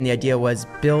And the idea was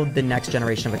build the next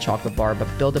generation of a chocolate bar, but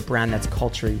build a brand that's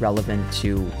culturally relevant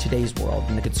to today's world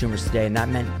and the consumers today. And that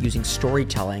meant using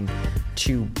storytelling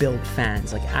to build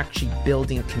fans, like actually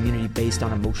building a community based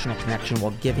on emotional connection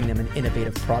while giving them an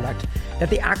innovative product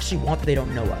that they actually want that they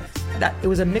don't know of. That it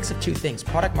was a mix of two things.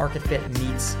 Product market fit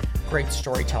meets great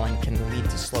storytelling can lead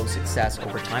to slow success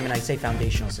over time. And I say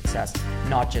foundational success,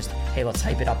 not just, hey, let's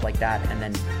hype it up like that and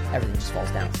then everything just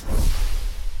falls down.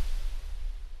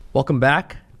 Welcome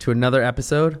back to another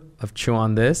episode of Chew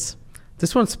on This.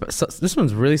 This one's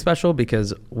really special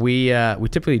because we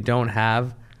typically don't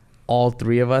have all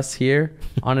three of us here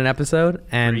on an episode,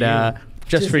 and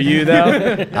just for you though,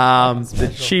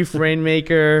 the Chief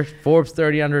Rainmaker, Forbes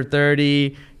 30 Under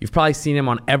 30. You've probably seen him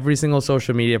on every single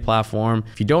social media platform.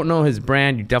 If you don't know his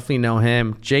brand, you definitely know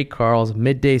him. Jake Carls,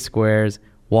 Midday Squares.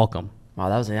 Welcome. Wow,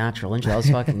 that was a natural intro. That was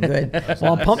fucking good.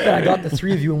 Well, I'm pumped that I got the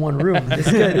three of you in one room. This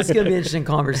is good. This is going to be an interesting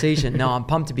conversation. No, I'm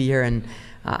pumped to be here, and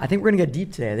I think we're going to get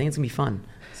deep today. I think it's going to be fun.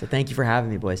 So thank you for having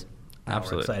me, boys.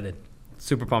 Absolutely. We're excited.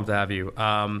 Super pumped to have you.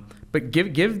 But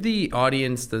give the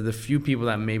audience, the few people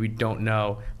that maybe don't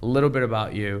know, a little bit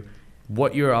about you,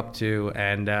 what you're up to,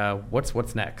 and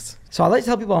what's next. So I like to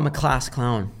tell people I'm a class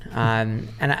clown, and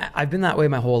I've been that way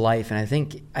my whole life. And I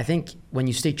think when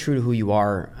you stay true to who you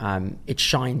are, it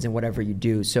shines in whatever you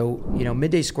do. So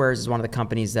Midday Squares is one of the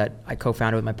companies that I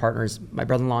co-founded with my partners, my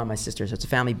brother-in-law and my sister. So it's a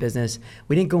family business.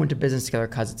 We didn't go into business together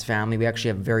because it's family. We actually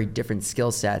have very different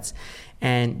skill sets.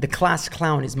 And the class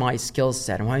clown is my skill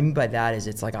set. And what I mean by that is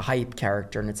it's like a hype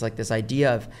character, and it's like this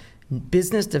idea of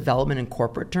business development in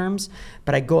corporate terms,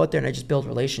 but I go out there and I just build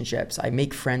relationships. I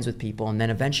make friends with people, and then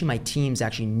eventually my teams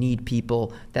actually need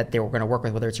people that they were going to work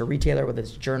with, whether it's a retailer, whether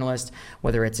it's a journalist,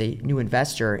 whether it's a new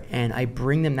investor, and I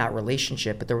bring them that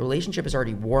relationship, but the relationship is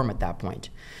already warm at that point.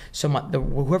 So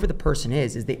whoever the person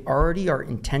is they already are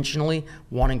intentionally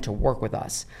wanting to work with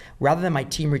us. Rather than my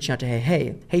team reaching out to,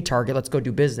 hey, Target, let's go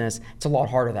do business. It's a lot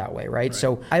harder that way, right?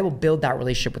 So I will build that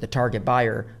relationship with the target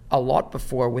buyer a lot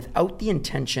before without the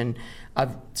intention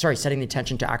of, setting the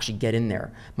intention to actually get in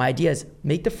there. My idea is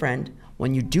make the friend.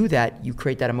 When you do that, you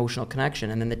create that emotional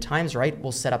connection, and then the time's right,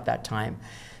 we'll set up that time.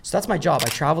 So that's my job. I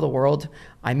travel the world.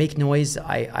 I make noise.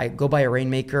 I go by a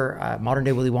Rainmaker, modern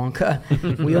day Willy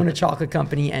Wonka. We own a chocolate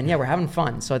company, and yeah, we're having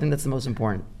fun. So I think that's the most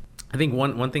important. I think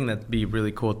one thing that'd be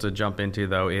really cool to jump into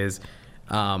though is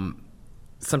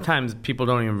sometimes people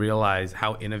don't even realize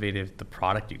how innovative the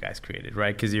product you guys created,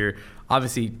 right? Because you're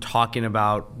obviously talking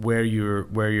about where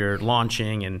you're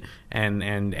launching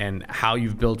and how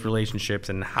you've built relationships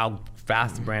and how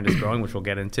fast the brand is growing, which we'll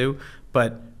get into.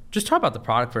 But just talk about the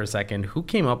product for a second. Who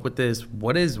came up with this?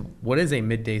 What is a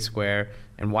Midday Square,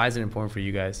 and why is it important for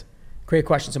you guys? Great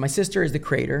question. So my sister is the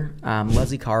creator,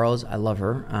 Leslie Carls. I love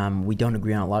her. We don't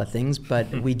agree on a lot of things,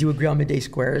 but we do agree on Midday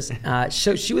Squares.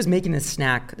 So she was making this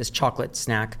chocolate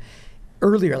snack,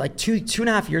 earlier, like two and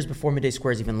a half years before Midday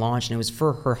Squares even launched, and it was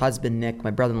for her husband, Nick,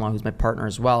 my brother-in-law, who's my partner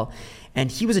as well. And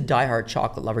he was a diehard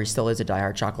chocolate lover. He still is a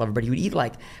diehard chocolate lover, but he would eat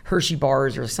like Hershey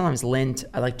bars or sometimes Lindt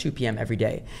at like 2 p.m. every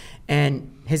day.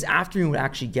 And his afternoon would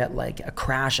actually get like a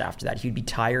crash after that. He'd be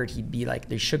tired. He'd be like,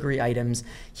 there's sugary items.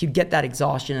 He'd get that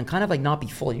exhaustion and kind of like not be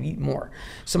full. He'd eat more.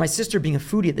 So my sister, being a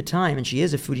foodie at the time, and she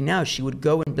is a foodie now, she would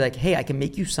go and be like, hey, I can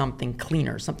make you something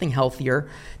cleaner, something healthier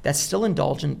that's still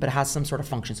indulgent, but has some sort of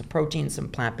function, some protein, some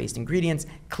plant-based ingredients,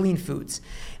 clean foods.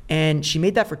 And she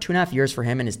made that for 2.5 years for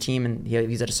him and his team, and he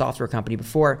was at a software company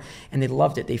before, and they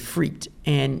loved it. They freaked.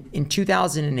 And in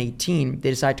 2018, they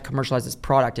decided to commercialize this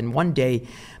product. And one day,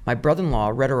 my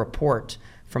brother-in-law read a report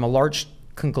from a large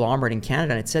conglomerate in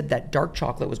Canada, and it said that dark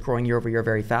chocolate was growing year over year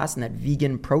very fast, and that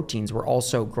vegan proteins were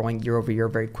also growing year over year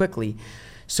very quickly.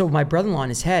 So my brother-in-law in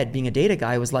his head, being a data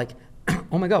guy, was like,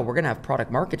 oh my God, we're going to have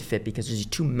product market fit because there's these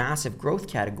two massive growth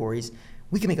categories.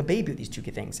 We can make a baby with these two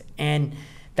things. And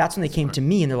that's when they came to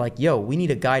me and they're like, yo, we need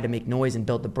a guy to make noise and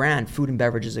build the brand. Food and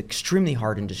beverage is an extremely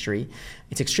hard industry.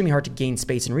 It's extremely hard to gain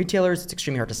space in retailers. It's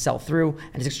extremely hard to sell through.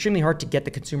 And it's extremely hard to get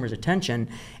the consumer's attention.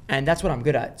 And that's what I'm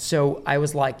good at. So I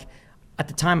was like, at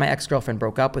the time, my ex-girlfriend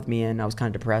broke up with me, and I was kind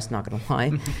of depressed, not going to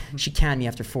lie. She canned me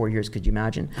after 4 years, could you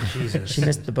imagine? Jesus. She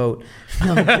missed the boat.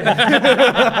 No, I'm kidding.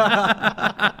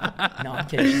 No, I'm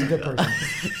kidding. She's a good person.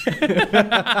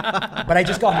 But I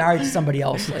just got married to somebody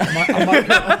else. Like,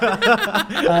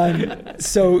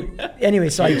 so anyway,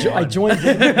 so I joined.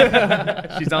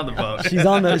 She's on the boat.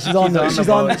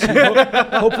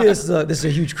 Hopefully this is a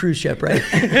huge cruise ship, right?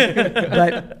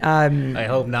 But I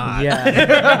hope not.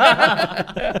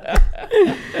 Yeah.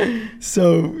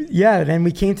 So yeah, then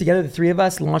we came together, the three of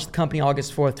us, launched the company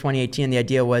August 4th, 2018. The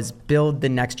idea was build the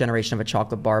next generation of a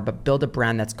chocolate bar, but build a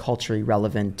brand that's culturally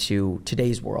relevant to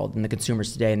today's world and the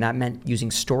consumers today. And that meant using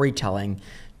storytelling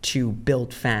to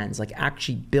build fans, like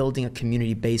actually building a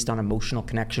community based on emotional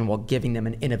connection while giving them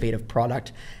an innovative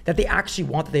product that they actually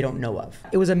want that they don't know of.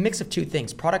 It was a mix of two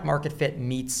things. Product market fit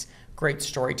meets great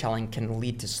storytelling can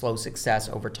lead to slow success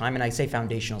over time. And I say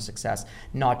foundational success,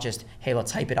 not just, hey,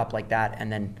 let's hype it up like that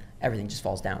and then everything just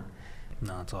falls down.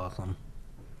 No, that's awesome.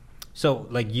 So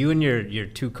like you and your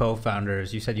two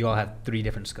co-founders, you said you all have 3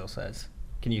 different skill sets.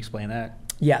 Can you explain that?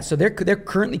 Yeah, so they're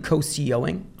currently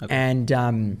co-CEOing,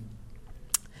 and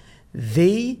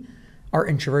they are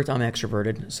introverts, I'm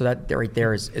extroverted, so that right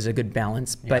there is a good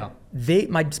balance. But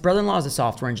my brother-in-law is a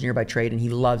software engineer by trade, and he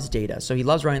loves data. So he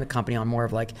loves running the company on more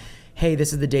of like, hey,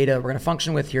 this is the data we're going to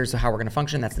function with. Here's how we're going to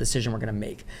function. That's the decision we're going to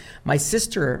make. My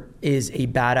sister is a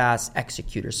badass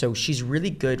executor. So she's really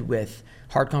good with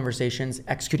hard conversations,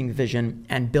 executing the vision,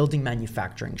 and building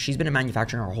manufacturing. She's been in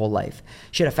manufacturing her whole life.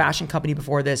 She had a fashion company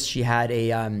before this. She had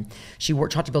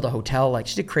tried to build a hotel. Like,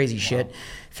 she did crazy shit,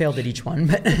 failed at each one,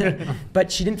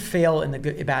 but she didn't fail in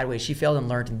the bad way. She failed and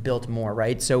learned and built more,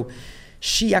 right? So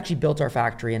she actually built our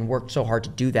factory and worked so hard to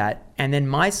do that. And then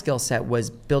my skill set was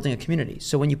building a community.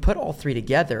 So when you put all 3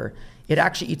 together, it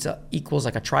actually equals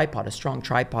like a tripod, a strong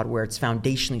tripod where it's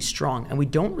foundationally strong. And we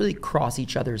don't really cross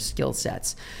each other's skill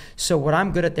sets. So what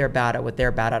I'm good at, they're bad at. What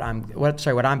they're bad at,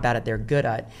 what I'm bad at, they're good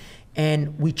at.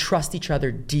 And we trust each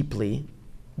other deeply,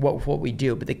 what we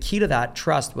do. But the key to that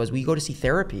trust was we go to see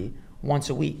therapy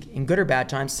once a week, in good or bad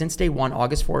times, since day one,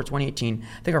 August 4th, 2018.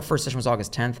 I think our first session was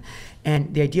August 10th.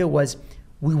 And the idea was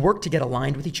we work to get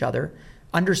aligned with each other,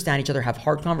 understand each other, have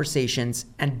hard conversations,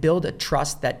 and build a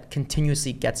trust that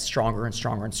continuously gets stronger and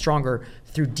stronger and stronger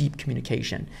through deep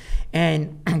communication.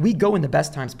 And we go in the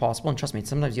best times possible. And trust me,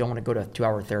 sometimes you don't want to go to a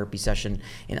 2-hour therapy session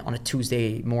on a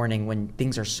Tuesday morning when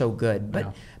things are so good.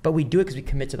 But we do it because we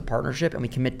commit to the partnership and we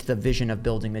commit to the vision of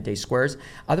building Midday Squares.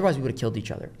 Otherwise, we would have killed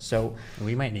each other. So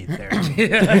we might need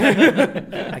therapy.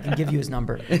 I can give you his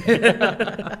number.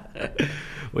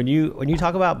 When you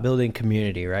talk about building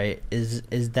community, right,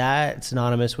 is that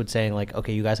synonymous with saying like,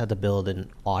 okay, you guys have to build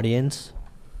an audience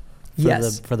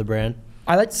for the brand?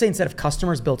 I like to say instead of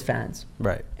customers, build fans.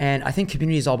 Right. And I think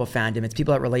community is all about fandom. It's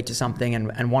people that relate to something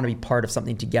and want to be part of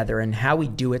something together. And how we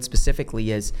do it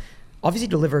specifically is obviously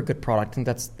deliver a good product. I think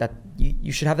that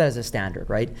you should have that as a standard,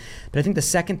 right? But I think the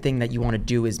second thing that you want to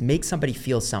do is make somebody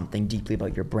feel something deeply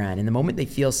about your brand. And the moment they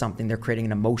feel something, they're creating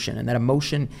an emotion. And that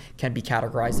emotion can be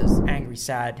categorized as angry,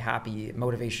 sad, happy,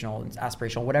 motivational,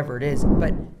 aspirational, whatever it is.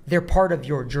 But they're part of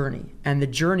your journey. And the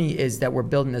journey is that we're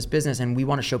building this business, and we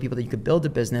want to show people that you could build a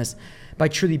business by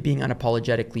truly being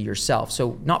unapologetically yourself.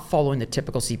 So not following the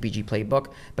typical CPG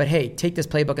playbook, but hey, take this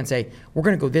playbook and say, we're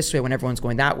going to go this way when everyone's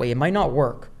going that way. It might not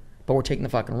work, but we're taking the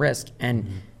fucking risk. And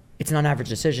it's an unaverage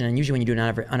decision. And usually when you do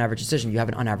an unaverage decision, you have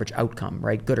an unaverage outcome,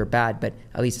 right? Good or bad, but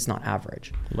at least it's not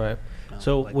average. Right.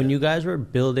 So when you guys were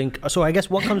building, so I guess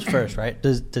what comes first, right?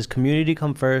 Does community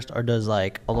come first, or does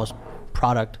like almost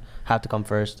product have to come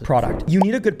first? Product. You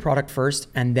need a good product first,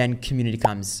 and then community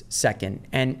comes second.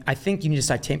 And I think you need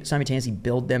to simultaneously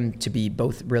build them to be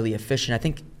both really efficient. I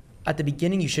think at the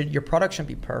beginning, your product shouldn't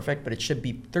be perfect, but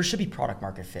there should be product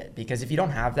market fit. Because if you don't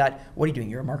have that, what are you doing?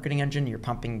 You're a marketing engine, you're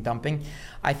pumping, dumping.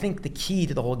 I think the key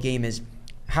to the whole game is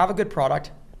have a good product,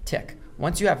 tick.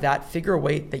 Once you have that, figure a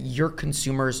way that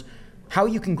how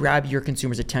you can grab your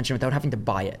consumers' attention without having to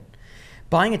buy it.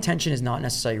 Buying attention is not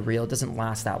necessarily real. It doesn't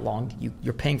last that long.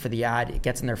 You're paying for the ad, it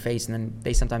gets in their face, and then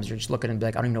they sometimes you're just looking and be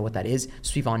like, I don't even know what that is.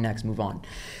 Sweep on next, move on.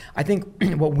 I think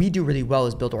what we do really well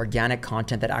is build organic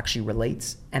content that actually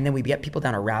relates, and then we get people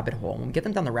down a rabbit hole. When we get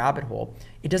them down the rabbit hole,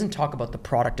 it doesn't talk about the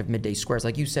product of Midday Squares.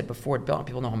 Like you said before,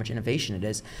 people know how much innovation it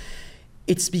is.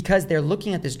 It's because they're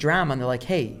looking at this drama and they're like,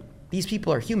 hey, these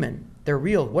people are human. They're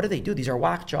real. What do they do? These are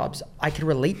whack jobs. I can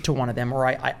relate to one of them, or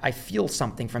I feel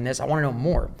something from this. I want to know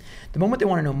more. The moment they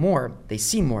want to know more, they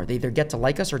see more. They either get to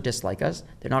like us or dislike us.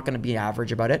 They're not going to be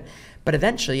average about it. But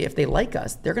eventually, if they like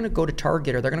us, they're going to go to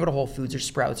Target, or they're going to go to Whole Foods or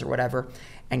Sprouts or whatever,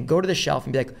 and go to the shelf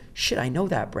and be like, shit, I know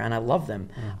that brand. I love them.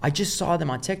 I just saw them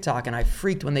on TikTok, and I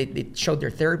freaked when they showed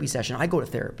their therapy session. I go to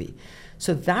therapy.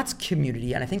 So that's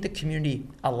community. And I think the community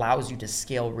allows you to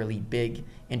scale really big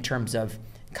in terms of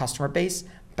customer base,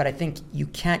 but I think you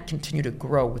can't continue to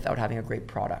grow without having a great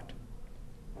product.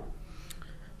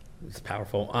 It's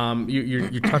powerful.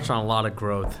 You touched on a lot of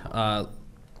growth. I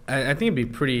think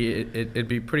it'd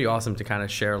be pretty awesome to kind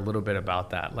of share a little bit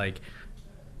about that. Like,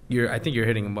 I think you're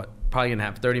hitting probably gonna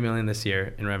have $30 million this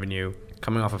year in revenue,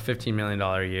 coming off a $15 million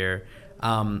a year.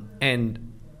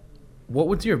 And what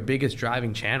was your biggest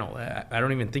driving channel? I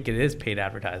don't even think it is paid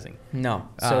advertising. No.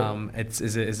 So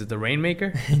Is it the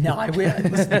Rainmaker? no,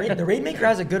 listen, the Rainmaker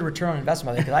has a good return on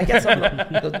investment. Because I get some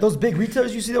of those big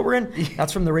retailers you see that we're in.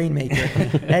 That's from the Rainmaker,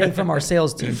 heading from our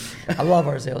sales team. I love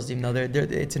our sales team though.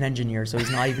 It's an engineer, so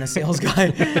he's not even a sales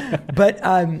guy. But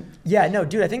yeah, no,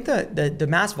 dude. I think the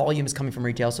mass volume is coming from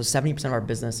retail. So 70% of our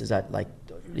business is at like,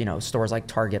 stores like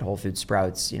Target, Whole Foods,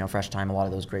 Sprouts, Fresh Time, a lot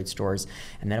of those great stores,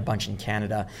 and then a bunch in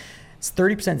Canada. It's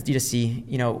 30%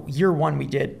 D2C. Year one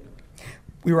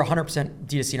we were 100%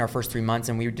 D2C in our first 3 months,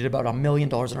 and we did about $1 million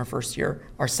in our first year.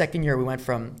 Our second year, we went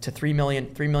to 3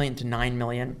 million to 9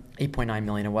 million, 8.9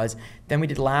 million it was. Then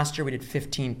last year, we did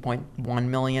 15.1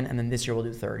 million, and then this year we'll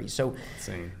do 30. So,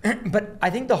 insane. But I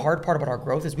think the hard part about our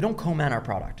growth is we don't co-man our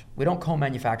product. We don't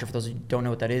co-manufacture. For those who don't know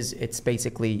what that is, it's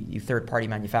basically you third-party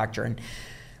manufacture. And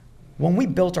when we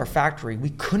built our factory, we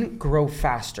couldn't grow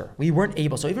faster. We weren't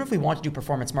able. So even if we want to do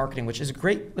performance marketing, which is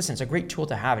it's a great tool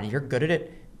to have, and if you're good at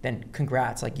it, then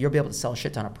congrats. Like, you'll be able to sell a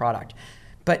shit ton of product.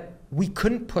 But we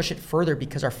couldn't push it further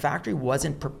because our factory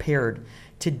wasn't prepared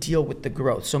to deal with the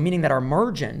growth. So meaning that our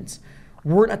margins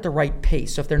weren't at the right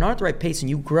pace. So if they're not at the right pace and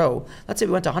you grow, let's say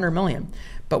we went to 100 million,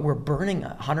 but we're burning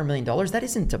 $100 million, that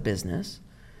isn't a business.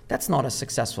 That's not a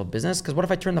successful business, because what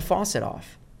if I turn the faucet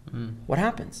off? What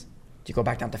happens? Do you go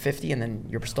back down to 50 and then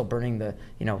you're still burning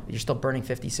you're still burning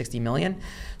 50, 60 million?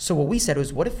 So what we said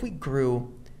was, what if we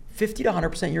grew 50 to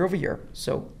 100% year over year?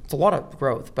 So it's a lot of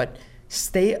growth, but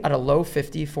stay at a low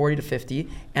 50, 40 to 50,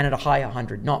 and at a high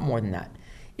 100, not more than that.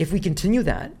 If we continue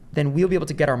that, then we'll be able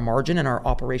to get our margin and our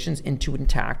operations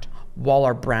intact while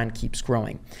our brand keeps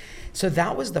growing. So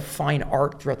that was the fine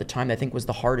art throughout the time that I think was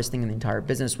the hardest thing in the entire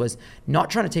business, was not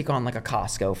trying to take on like a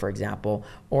Costco, for example,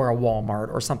 or a Walmart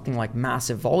or something like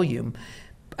massive volume,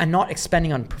 and not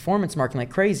expending on performance marketing like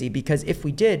crazy, because if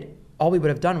we did, all we would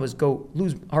have done was go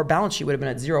lose, our balance sheet would have been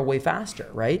at zero way faster,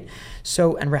 right?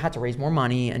 So, and we had to raise more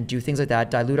money and do things like that,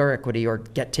 dilute our equity or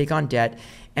take on debt.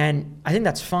 And I think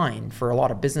that's fine for a lot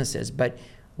of businesses, but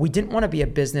we didn't want to be a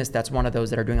business that's one of those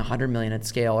that are doing 100 million at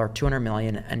scale or 200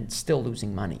 million and still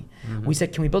losing money. We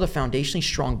said, can we build a foundationally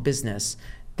strong business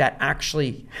that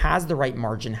actually has the right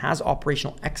margin, has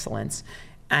operational excellence,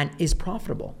 and is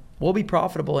profitable? We'll be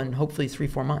profitable in hopefully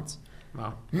 3-4 months.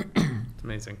 Wow, it's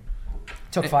amazing.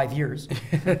 Took 5 years.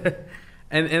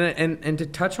 and to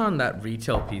touch on that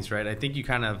retail piece, right? I think you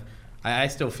kind of, I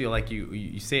still feel like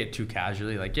you say it too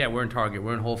casually. Like, yeah, we're in Target,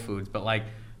 we're in Whole Foods, but like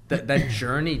that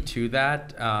journey to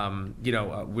that,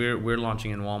 we're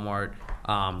launching in Walmart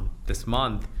this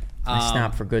month. I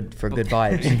snap for good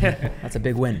vibes. That's a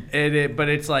big win. But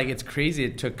it's like, it's crazy.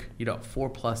 It took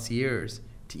 4+ years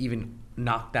to even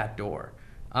knock that door.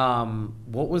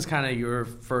 What was kind of your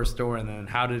first store, and then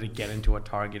how did it get into a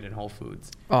Target and Whole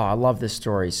Foods? Oh, I love this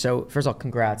story. So first of all,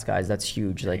 congrats guys. That's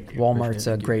huge. Like, Walmart's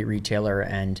a great retailer,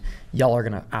 and y'all are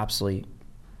going to absolutely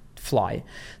fly.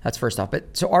 That's first off.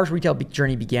 But so our retail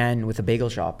journey began with a bagel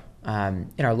shop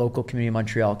in our local community of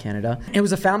Montreal, Canada. It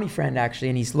was a family friend actually,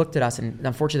 and he's looked at us, and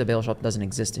unfortunately the bagel shop doesn't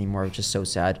exist anymore, which is so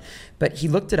sad. But he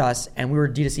looked at us, and we were a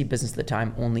D2C business at the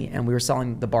time only, and we were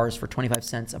selling the bars for 25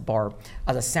 cents a bar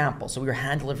as a sample. So we were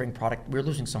hand delivering product. We were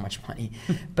losing so much money,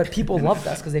 but people loved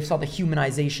us because they saw the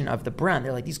humanization of the brand.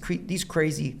 They're like, these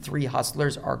crazy 3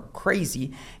 hustlers are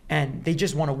crazy, and they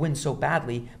just want to win so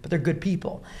badly, but they're good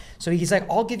people. So he's like,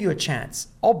 I'll give you a chance.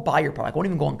 I'll buy your product. I won't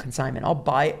even go on consignment. I'll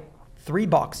buy 3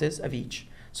 boxes of each.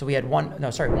 So we had one. It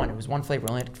was one flavor. We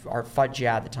only had our fudge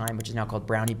at the time, which is now called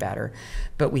brownie batter.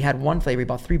 But we had one flavor. He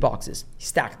bought 3 boxes. He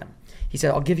stacked them. He said,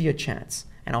 I'll give you a chance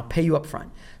and I'll pay you up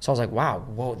front. So I was like, wow,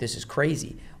 whoa, this is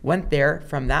crazy. Went there.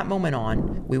 From that moment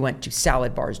on, we went to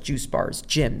salad bars, juice bars,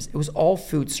 gyms. It was all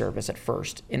food service at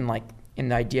first in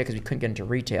the idea, because we couldn't get into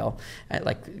retail,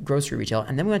 like grocery retail.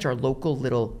 And then we went to our local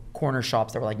little corner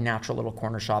shops that were like natural little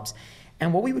corner shops.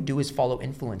 And what we would do is follow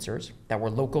influencers that were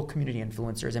local community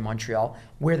influencers in Montreal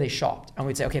where they shopped. And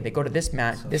we'd say, okay, they go to this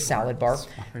salad bar,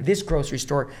 this grocery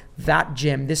store, that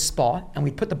gym, this spa, and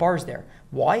we'd put the bars there.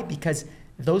 Why? Because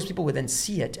those people would then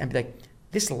see it and be like,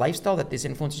 this lifestyle that these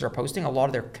influencers are posting, a lot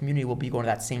of their community will be going to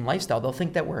that same lifestyle. They'll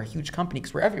think that we're a huge company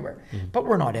because we're everywhere. But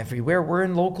we're not everywhere. We're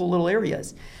in local little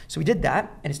areas. So we did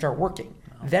that, and it started working.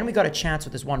 Then we got a chance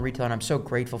with this one retailer, and I'm so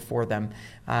grateful for them.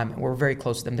 We're very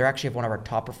close to them. They're actually one of our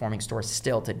top performing stores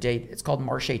still to date. It's called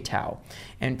Marché Tao,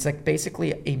 and it's like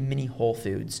basically a mini Whole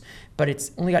Foods, but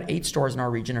it's only got 8 stores in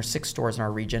our region, or 6 stores in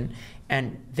our region,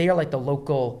 and they are like the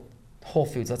local Whole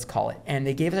Foods, let's call it. And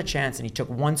they gave us a chance, and he took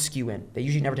 1 SKU in. They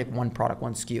usually never take 1 product,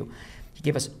 1 SKU. He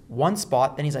gave us 1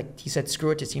 spot. Then he said, screw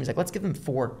it to his team. He's like, let's give them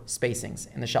 4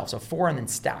 spacings in the shelf. So 4 and then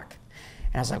stack.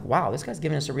 And I was like, wow, this guy's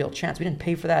giving us a real chance. We didn't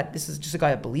pay for that. This is just a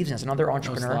guy that believes in us, another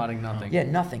entrepreneur. No slotting, nothing. Yeah,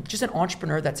 nothing. Just an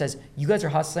entrepreneur that says, you guys are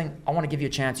hustling. I want to give you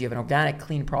a chance. You have an organic,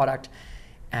 clean product.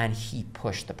 And he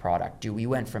pushed the product. Dude,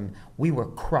 we were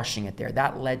crushing it there.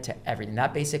 That led to everything.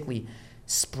 That basically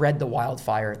spread the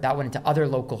wildfire. That went into other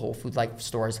local Whole Food like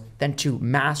stores, then to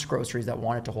mass groceries that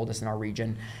wanted to hold us in our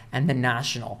region, and then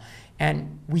national.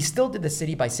 And we still did the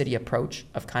city by city approach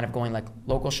of kind of going like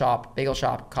local shop, bagel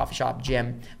shop, coffee shop,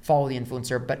 gym, follow the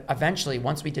influencer. But eventually,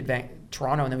 once we did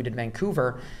Toronto and then we did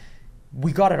Vancouver,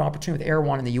 we got an opportunity with Air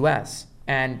One in the US.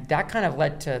 And that kind of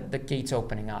led to the gates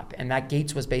opening up. And that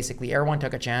gates was basically Air One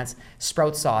took a chance,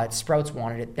 Sprouts saw it, Sprouts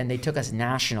wanted it, then they took us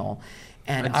national.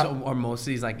 And so are most of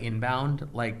these like inbound?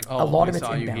 Like, a lot of it's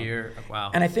saw inbound. You here.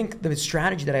 Wow. And I think the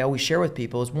strategy that I always share with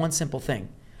people is one simple thing: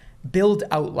 build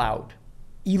out loud.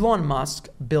 Elon Musk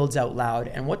builds out loud,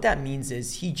 and what that means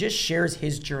is he just shares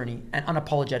his journey and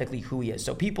unapologetically who he is.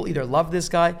 So people either love this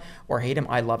guy or hate him.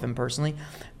 I love him personally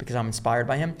because I'm inspired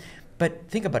by him. But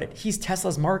think about it. He's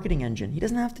Tesla's marketing engine. He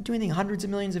doesn't have to do anything. Hundreds of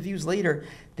millions of views later,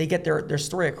 they get their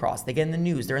story across. They get in the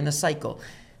news. They're in the cycle.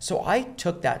 So I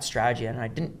took that strategy, and I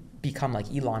didn't become like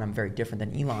Elon. I'm very different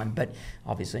than Elon, but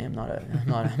obviously I'm not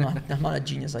a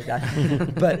genius like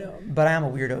that. But I am a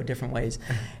weirdo in different ways.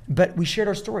 But we shared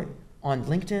our story on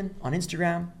LinkedIn, on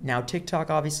Instagram, now TikTok,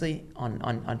 obviously,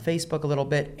 on Facebook a little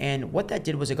bit. And what that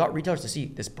did was it got retailers to see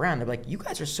this brand. They're like, you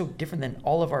guys are so different than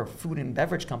all of our food and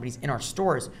beverage companies in our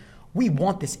stores. We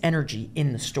want this energy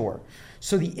in the store.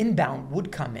 So the inbound would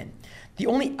come in. The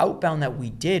only outbound that we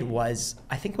did was,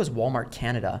 I think it was Walmart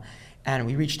Canada. And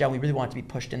we reached out, we really wanted to be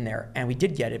pushed in there. And we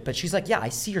did get it. But she's like, yeah, I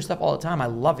see your stuff all the time. I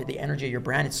love it. The energy of your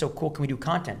brand, it's so cool. Can we do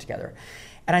content together?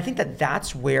 And I think that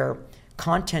that's where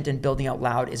content and building out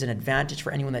loud is an advantage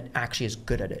for anyone that actually is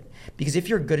good at it. Because if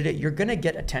you're good at it, you're gonna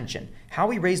get attention. How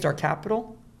we raised our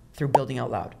capital? Through building out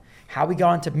loud. How we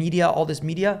got into media, all this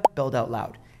media? Build out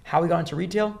loud. How we got into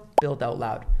retail? Build out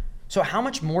loud. So how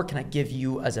much more can I give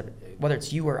you whether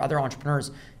it's you or other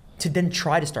entrepreneurs, to then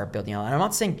try to start building out? And I'm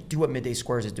not saying do what Midday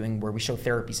Squares is doing, where we show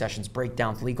therapy sessions,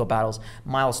 breakdowns, legal battles,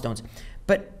 milestones,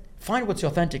 but find what's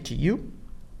authentic to you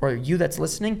or you that's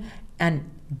listening and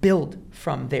build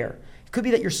from there. It could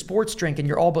be that you're sports drink and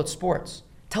you're all about sports.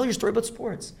 Tell your story about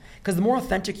sports, because the more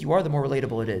authentic you are, the more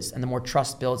relatable it is, and the more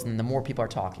trust builds, and the more people are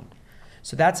talking.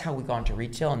 So that's how we got into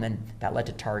retail, and then that led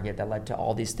to Target, that led to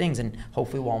all these things, and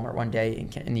hopefully Walmart one day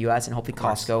in the US, and hopefully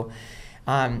Costco.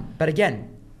 But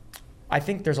again, I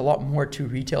think there's a lot more to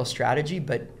retail strategy,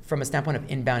 but from a standpoint of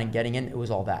inbound and getting in, it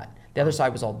was all that. The other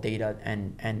side was all data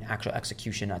and actual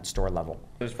execution at store level.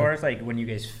 As far as like when you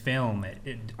guys film,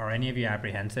 are any of you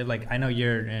apprehensive? Like, I know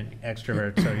you're an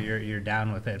extrovert, so you're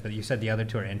down with it, but you said the other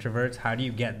two are introverts. How do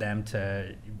you get them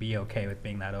to be okay with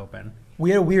being that open? We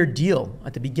had a weird deal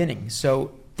at the beginning.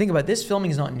 So think about it, this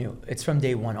filming is not new. It's from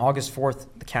day one. August 4th,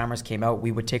 the cameras came out.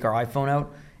 We would take our iPhone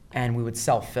out and we would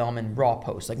self-film and raw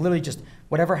post. Like literally just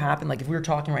whatever happened. Like if we were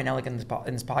talking right now, like in this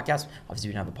podcast, obviously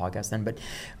we didn't have a podcast then, but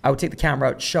I would take the camera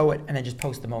out, show it, and then just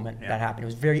post the moment that happened. It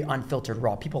was very unfiltered,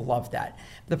 raw. People loved that.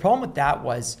 The problem with that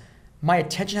was my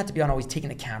attention had to be on always taking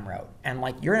the camera out. And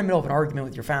like you're in the middle of an argument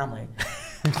with your family.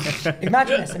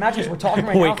 Imagine this. We're talking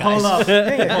right now.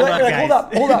 Hold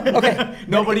up. Hold up. Okay.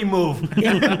 Nobody move.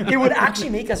 It would actually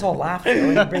make us all laugh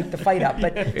and break the fight up.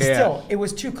 But still, it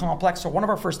was too complex. So one of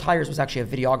our first hires was actually a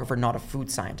videographer, not a food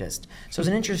scientist. So it was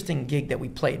an interesting gig that we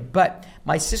played. But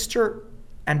my sister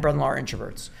and brother-in-law are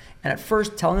introverts. And at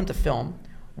first, telling them to film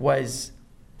was,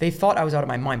 they thought I was out of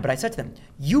my mind. But I said to them,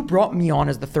 you brought me on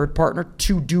as the third partner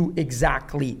to do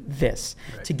exactly this,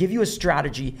 to give you a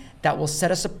strategy that will set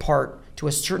us apart to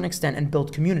a certain extent and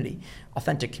build community,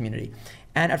 authentic community.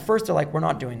 And at first they're like, we're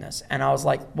not doing this. And I was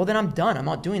like, well, then I'm done. I'm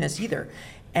not doing this either.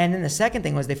 And then the second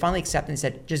thing was they finally accepted and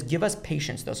said, just give us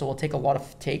patience though. So we'll take a lot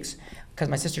of takes, because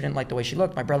my sister didn't like the way she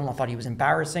looked. My brother-in-law thought he was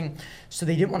embarrassing. So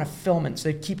they didn't want to film it.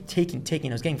 So they'd keep taking.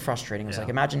 It was getting frustrating. It was like,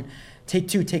 imagine take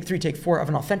 2, take 3, take 4 of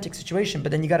an authentic situation,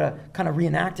 but then you got to kind of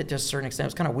reenact it to a certain extent. It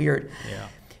was kind of weird. Yeah.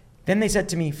 Then they said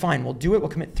to me, fine, we'll do it. We'll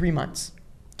commit 3 months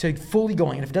to fully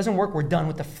going. And if it doesn't work, we're done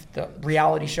with the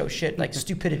reality show shit, like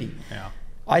stupidity. Yeah.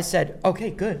 I said, okay,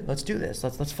 good. Let's do this.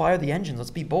 Let's fire the engines.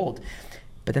 Let's be bold.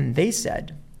 But then they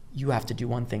said, you have to do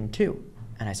one thing too.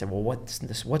 And I said, well, what's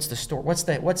the story?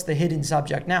 What's the hidden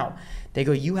subject now? They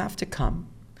go, you have to come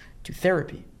to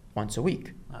therapy once a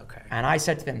week. Okay. And I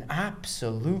said to them,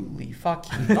 absolutely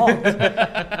fucking not.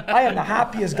 I am the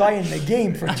happiest guy in the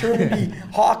game. Fraternity,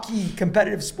 hockey,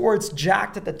 competitive sports,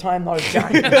 jacked at the time, not as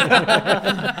jacked.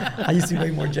 I used to be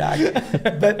way more jacked.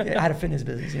 But I had a fitness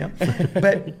business, you know.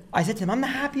 But I said to them, I'm the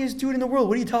happiest dude in the world.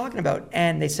 What are you talking about?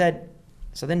 And they said,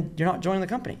 so then you're not joining the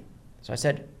company. So I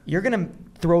said, you're going to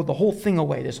throw the whole thing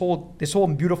away, this whole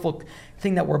beautiful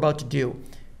thing that we're about to do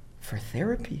for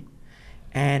therapy.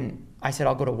 And I said,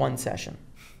 I'll go to 1 session.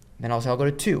 Then I'll go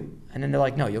to 2. And then they're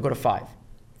like, no, you'll go to 5,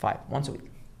 once a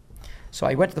week. So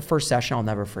I went to the first session. I'll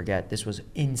never forget. This was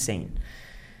insane.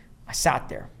 I sat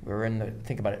there. We were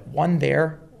think about it, 1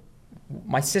 there,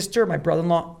 my sister, my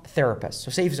brother-in-law, therapist.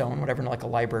 So safe zone, whatever, in like a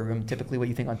library room, typically what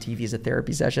you think on TV is a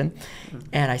therapy session.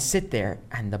 And I sit there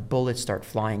and the bullets start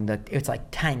flying. It's like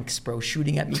tanks, bro,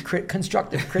 shooting at me,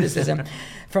 constructive criticism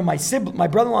from my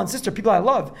brother-in-law and sister, people I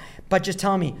love, but just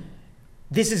telling me,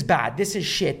 this is bad, this is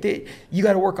shit, you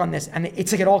got to work on this. And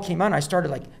it's like it all came out and I started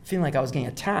like feeling like I was getting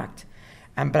attacked.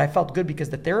 But I felt good because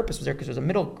the therapist was there because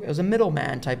it was a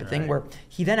middleman type of thing where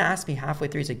he then asked me halfway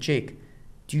through, he's like, Jake,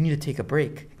 do you need to take a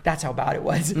break? That's how bad it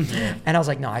was. And I was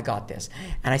like, no, I got this.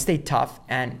 And I stayed tough.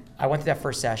 And I went to that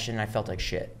first session and I felt like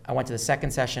shit. I went to the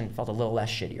second session, felt a little less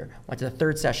shittier. Went to the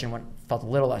third session, felt a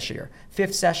little less shittier.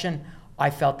 Fifth session, I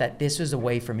felt that this was a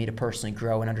way for me to personally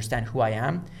grow and understand who I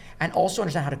am and also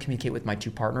understand how to communicate with my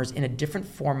 2 partners in a different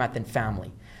format than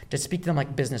family, to speak to them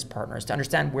like business partners, to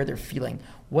understand where they're feeling,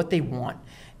 what they want.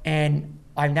 And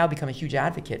I've now become a huge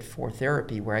advocate for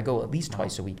therapy where I go at least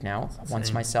twice a week now,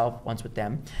 once myself, once with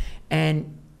them.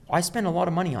 And I spend a lot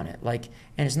of money on it.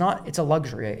 And it's a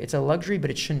luxury. It's a luxury, but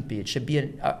it shouldn't be. It should be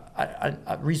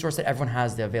a resource that everyone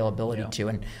has the availability to.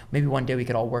 And maybe one day we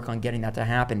could all work on getting that to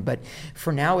happen. But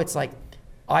for now, it's like,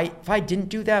 if I didn't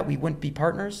do that, we wouldn't be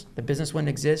partners. The business wouldn't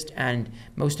exist. And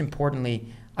most importantly,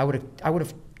 I would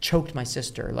have choked my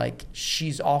sister. Like,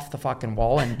 she's off the fucking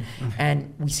wall,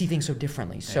 and we see things so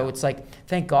differently. So it's like,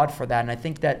 thank God for that. And I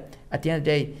think that at the end of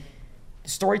the day, the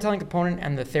storytelling component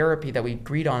and the therapy that we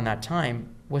agreed on that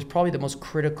time was probably the most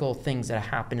critical things that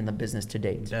happened in the business to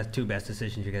date. That's 2 best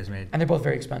decisions you guys made. And they're both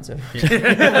very expensive. Because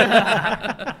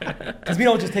we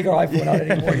don't just take our iPhone out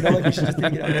anymore. Like we should just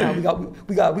take it out now.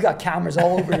 We got cameras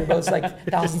all over here, but it's like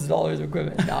thousands of dollars of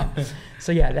equipment now.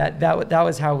 So yeah, that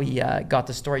was how we got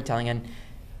the storytelling. And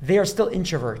they are still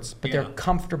introverts, but they're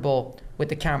comfortable with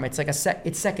the camera. It's like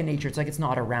it's second nature. It's like it's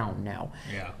not around now.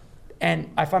 Yeah.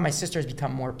 And I find my sister has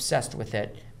become more obsessed with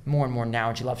it more and more now.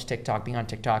 And she loves TikTok, being on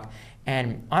TikTok.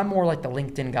 And I'm more like the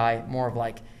LinkedIn guy, more of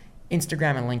like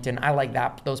Instagram and LinkedIn. I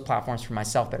like those platforms for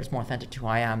myself, but it's more authentic to who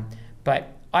I am.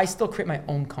 But I still create my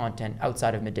own content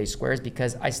outside of Midday Squares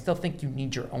because I still think you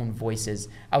need your own voices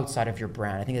outside of your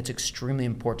brand. I think it's extremely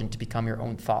important to become your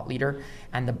own thought leader,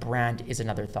 and the brand is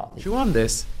another thought leader. Chew on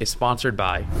This is sponsored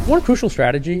by one crucial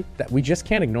strategy that we just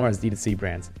can't ignore as D2C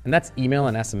brands, and that's email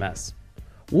and SMS.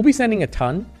 We'll be sending a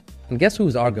ton, and guess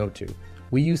who's our go-to?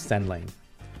 We use SendLane.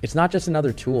 It's not just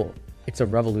another tool, it's a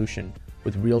revolution.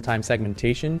 With real-time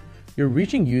segmentation, you're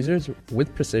reaching users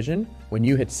with precision when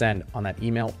you hit send on that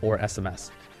email or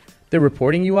SMS. The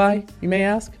reporting UI, you may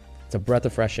ask? It's a breath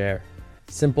of fresh air.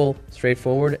 Simple,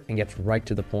 straightforward, and gets right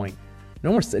to the point.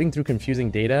 No more sitting through confusing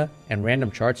data and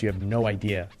random charts you have no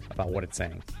idea about what it's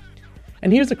saying.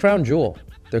 And here's the crown jewel,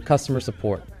 their customer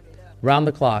support. Round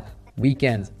the clock,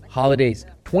 weekends, holidays,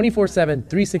 24/7,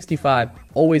 365,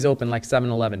 always open like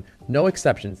 7-Eleven. No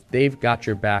exceptions, they've got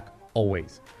your back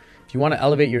always. If you want to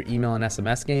elevate your email and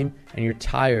SMS game and you're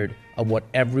tired of what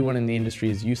everyone in the industry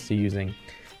is used to using,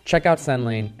 check out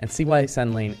SendLane and see why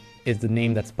SendLane is the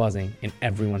name that's buzzing in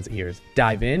everyone's ears.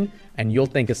 Dive in and you'll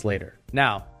thank us later.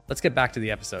 Now, let's get back to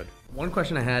the episode. One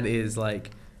question I had is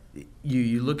like,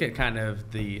 you look at kind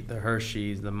of the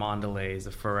Hershey's, the Mondele's,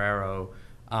 the Ferrero,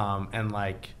 and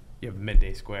like you have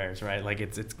Midday Squares, right? Like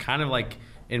it's kind of like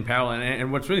in parallel.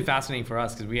 And what's really fascinating for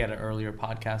us, because we had an earlier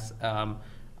podcast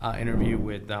interview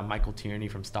with Michael Tierney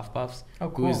from Stuff Puffs,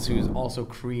 who's also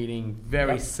creating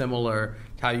very similar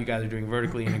to how you guys are doing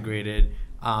vertically integrated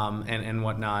and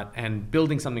whatnot, and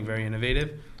building something very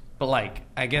innovative. But like,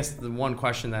 I guess the one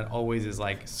question that always is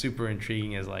like super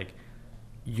intriguing is like,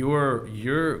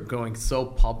 you're going so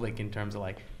public in terms of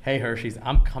like, hey Hershey's,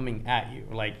 I'm coming at you.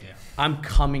 Like, I'm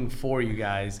coming for you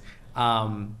guys.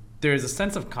 There's a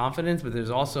sense of confidence, but there's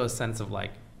also a sense of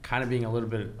like kind of being a little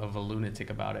bit of a lunatic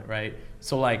about it, right?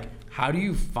 So like, how do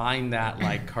you find that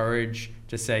like courage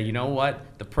to say, you know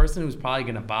what, the person who's probably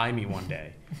gonna buy me one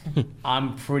day,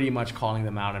 I'm pretty much calling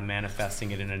them out and manifesting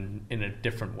it in a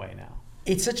different way now?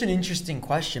 It's such an interesting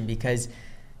question because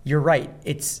you're right.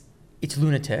 It's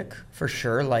lunatic for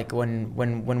sure. Like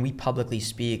when we publicly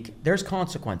speak, there's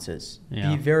consequences.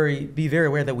 Yeah. Be very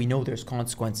aware that we know there's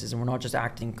consequences, and we're not just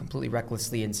acting completely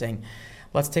recklessly and saying,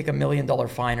 let's take $1 million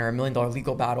fine or $1 million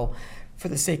legal battle for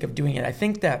the sake of doing it. I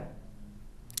think that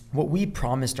what we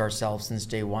promised ourselves since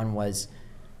day one was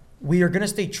we are going to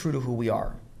stay true to who we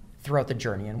are. throughout the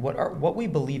journey, and what we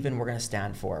believe in, we're going to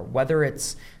stand for. Whether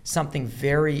it's something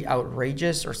very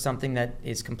outrageous or something that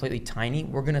is completely tiny,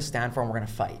 we're going to stand for and we're going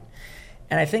to fight.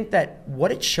 And I think that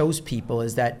what it shows people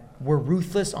is that we're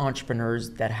ruthless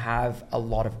entrepreneurs that have a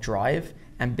lot of drive,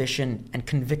 ambition, and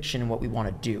conviction in what we want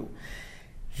to do.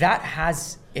 That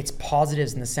has its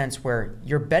positives in the sense where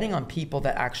you're betting on people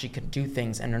that actually can do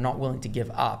things and are not willing to give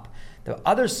up. The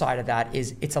other side of that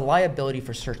is it's a liability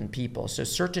for certain people. So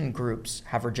certain groups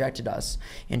have rejected us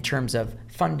in terms of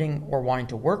funding or wanting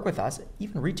to work with us,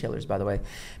 even retailers, by the way,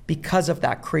 because of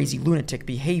that crazy lunatic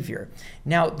behavior.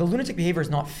 Now, the lunatic behavior is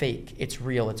not fake. It's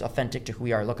real. It's authentic to who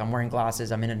we are. Look, I'm wearing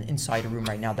glasses. I'm in an inside room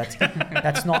right now. That's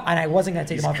not, and I wasn't going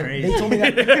to take them off. They told me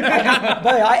that.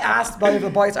 By the way, I asked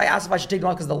if I should take them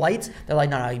off because of the lights. They're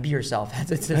like, no, be yourself.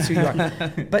 That's who you are.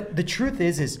 But the truth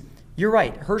is you're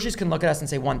right. Hershey's can look at us and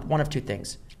say one of two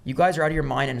things. You guys are out of your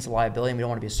mind and it's a liability and we don't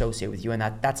want to be associated with you. And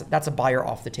that's a buyer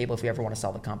off the table if we ever want to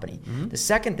sell the company. Mm-hmm. The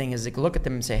second thing is they can look at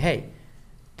them and say, hey,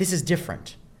 this is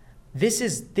different. This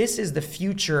is the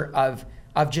future of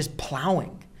just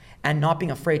plowing and not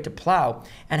being afraid to plow.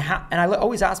 And I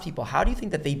always ask people, how do you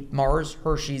think that Mars,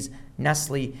 Hershey's,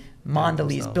 Nestle,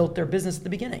 Mondelez built their business at the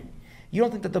beginning? You don't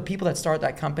think that the people that started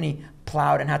that company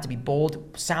plowed and had to be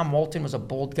bold? Sam Walton was a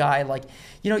bold guy. Like,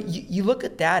 you look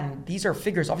at that and these are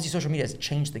figures. Obviously, social media has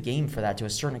changed the game for that to a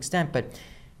certain extent, but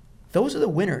those are the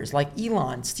winners. Like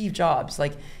Elon, Steve Jobs,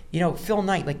 like, Phil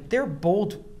Knight. Like, they're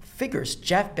bold figures.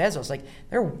 Jeff Bezos, like,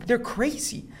 they're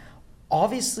crazy.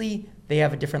 Obviously, they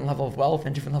have a different level of wealth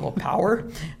and different level of power.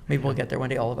 Maybe we'll get there one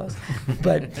day, all of us.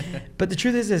 But the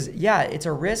truth is, yeah, it's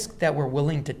a risk that we're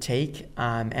willing to take.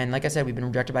 And like I said, we've been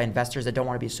rejected by investors that don't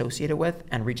want to be associated with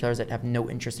and retailers that have no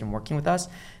interest in working with us.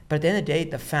 But at the end of the day,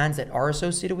 the fans that are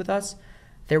associated with us,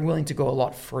 they're willing to go a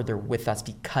lot further with us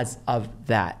because of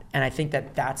that. And I think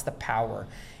that that's the power.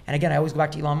 And again, I always go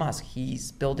back to Elon Musk.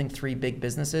 He's building 3 big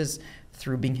businesses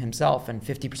through being himself, and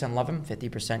 50% love him,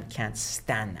 50% can't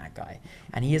stand that guy.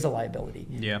 And he is a liability.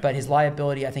 Yeah. But his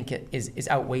liability, I think, is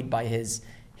outweighed by his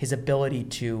ability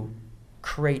to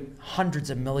create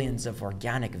hundreds of millions of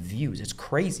organic views. It's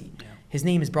crazy. Yeah. His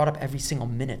name is brought up every single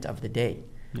minute of the day.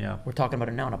 Yeah, we're talking about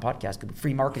it now on a podcast. Could be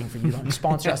free marketing for you.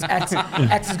 Sponsor us. X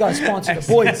has got to sponsor the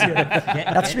boys here.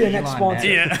 That should be the next sponsor.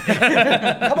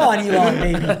 Yeah. Come on, Elon,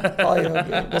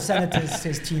 baby. We'll send it to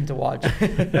his team to watch.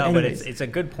 No, anyways. But it's a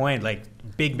good point. Like,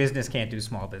 big business can't do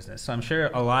small business. So I'm sure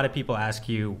a lot of people ask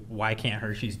you, why can't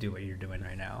Hershey's do what you're doing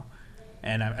right now?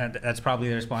 And that's probably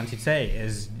the response you'd say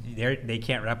is they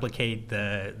can't replicate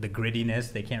the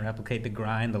grittiness. They can't replicate the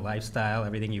grind, the lifestyle,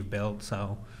 everything you've built.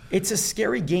 So it's a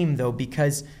scary game, though,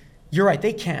 because you're right.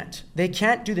 They can't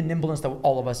do the nimbleness that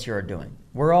all of us here are doing.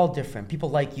 We're all different. People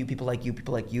like you.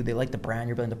 They like the brand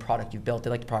you're building, the product you've built. They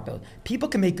like the product build. People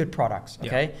can make good products,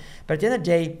 okay? Yeah. But at the end of the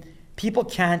day, people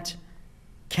can't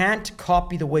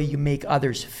copy the way you make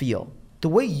others feel. The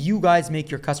way you guys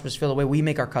make your customers feel, the way we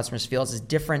make our customers feel is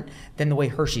different than the way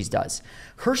Hershey's does.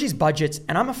 Hershey's budgets,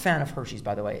 and I'm a fan of Hershey's,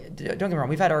 by the way. Don't get me wrong,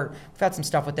 we've had some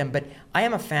stuff with them, but I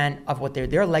am a fan of what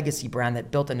their legacy brand that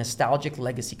built a nostalgic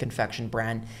legacy confection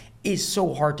brand is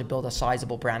so hard to build a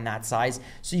sizable brand that size.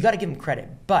 So you got to give them credit.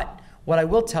 But what I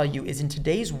will tell you is in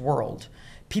today's world,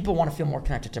 people want to feel more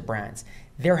connected to brands.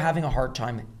 They're having a hard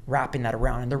time wrapping that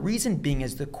around. And the reason being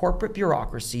is the corporate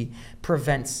bureaucracy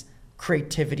prevents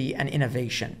creativity and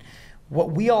innovation.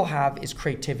 What we all have is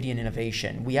creativity and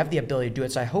innovation. We have the ability to do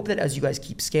it. So I hope that as you guys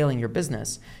keep scaling your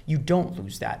business, you don't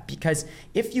lose that. Because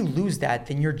if you lose that,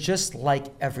 then you're just like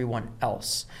everyone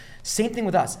else. Same thing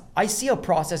with us. I see how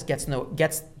process gets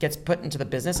put into the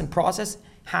business, and process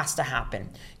has to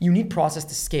happen. You need process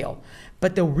to scale.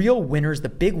 But the real winners, the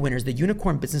big winners, the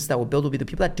unicorn business that will build will be the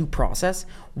people that do process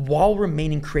while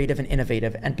remaining creative and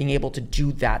innovative and being able to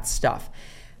do that stuff.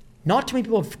 Not too many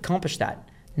people have accomplished that.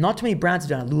 Not too many brands have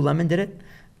done it. Lululemon did it.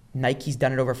 Nike's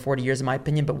done it over 40 years, in my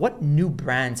opinion. But what new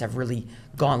brands have really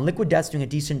gone? Liquid Death's doing a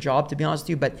decent job, to be honest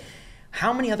with you. But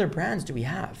how many other brands do we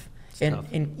have?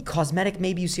 In cosmetic,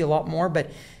 maybe you see a lot more. But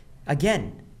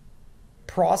again,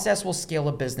 process will scale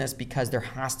a business because there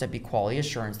has to be quality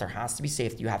assurance. There has to be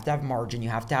safety. You have to have margin. You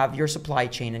have to have your supply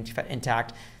chain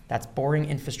intact. That's boring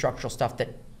infrastructural stuff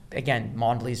that, again,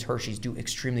 Mondelez, Hershey's do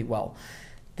extremely well.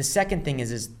 The second thing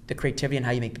is the creativity and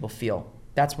how you make people feel.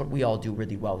 That's what we all do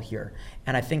really well here.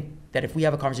 And I think that if we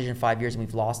have a conversation in 5 years and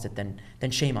we've lost it,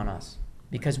 then shame on us.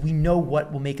 Because we know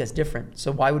what will make us different.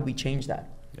 So why would we change that?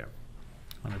 Yeah,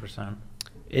 100%.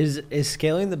 Is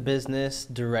scaling the business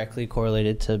directly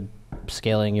correlated to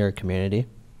scaling your community?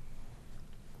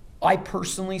 I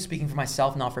personally, speaking for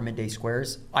myself, not for Midday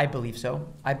Squares, I believe so.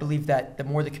 I believe that the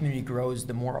more the community grows,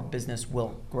 the more a business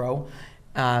will grow.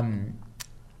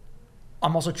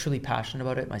 I'm also truly passionate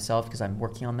about it myself because I'm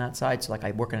working on that side. So like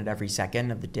I work on it every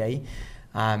second of the day.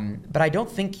 But I don't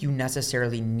think you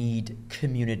necessarily need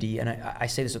community. And I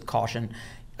say this with caution.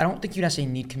 I don't think you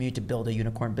necessarily need community to build a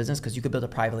unicorn business, because you could build a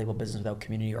private label business without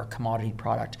community, or a commodity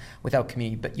product without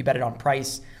community. But you bet it on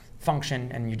price,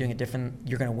 function, and you're doing it different,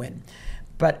 you're going to win.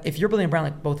 But if you're building a brand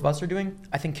like both of us are doing,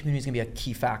 I think community is going to be a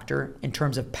key factor in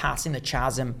terms of passing the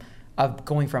chasm of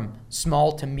going from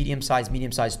small to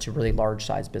medium-sized to really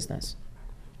large-sized business.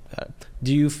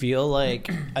 Do you feel like,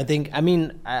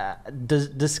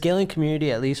 does scaling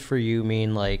community, at least for you,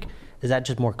 mean like, is that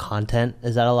just more content?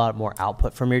 Is that a lot more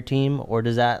output from your team? Or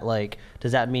does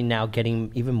that mean now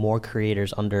getting even more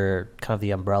creators under kind of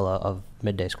the umbrella of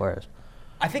Midday Squares?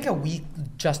 I think how we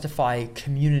justify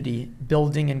community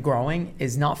building and growing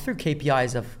is not through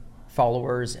KPIs of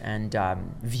followers and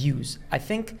views. I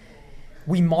think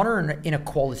we monitor in a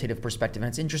qualitative perspective, and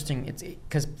it's interesting. It's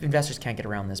because investors can't get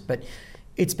around this, but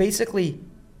it's basically,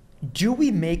 do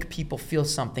we make people feel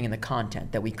something in the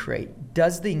content that we create?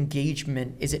 Does the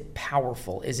engagement, is it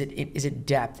powerful? Is it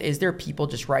depth? Is there people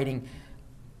just writing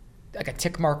like a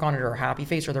tick mark on it or a happy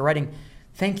face, or they're writing,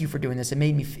 thank you for doing this.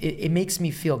 It makes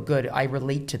me feel good. I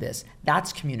relate to this.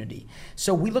 That's community.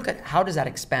 So we look at, how does that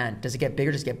expand? Does it get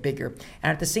bigger? Does it get bigger?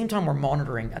 And at the same time, we're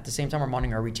monitoring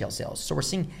our retail sales. So we're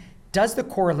seeing, does the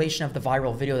correlation of the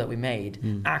viral video that we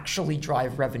made actually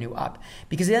drive revenue up?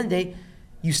 Because at the end of the day,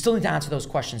 you still need to answer those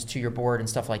questions to your board and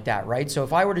stuff like that, right? So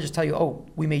if I were to just tell you, oh,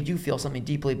 we made you feel something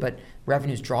deeply, but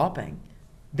revenue's dropping,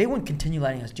 they wouldn't continue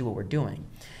letting us do what we're doing.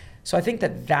 So I think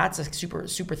that that's a super,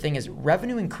 super thing, is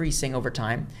revenue increasing over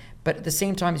time, but at the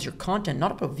same time is your content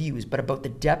not about views, but about the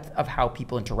depth of how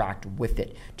people interact with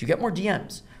it. Do you get more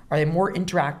DMs? Are they more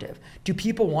interactive? Do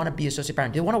people want to be associated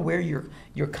brand? Do they want to wear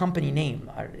your company name?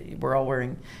 We're all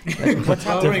wearing. What's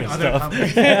happening? Other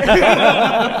companies. What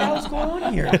the hell's going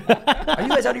on here? Are you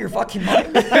guys out of your fucking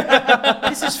mind?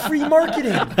 This is free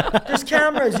marketing. There's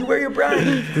cameras. You wear your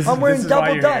brand. I'm wearing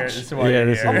double Dutch. I'm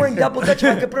wearing double Dutch.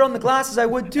 If I could put on the glasses, I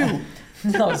would too.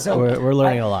 No, so we're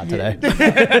learning a lot today.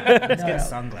 Let's get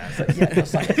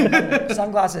sunglasses.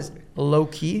 Sunglasses, low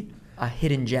key. A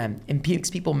hidden gem, and makes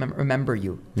people remember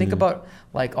you. Think about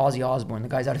like Ozzy Osbourne, the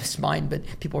guy's out of his mind, but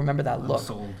people remember that look.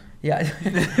 Sold. Yeah,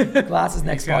 glasses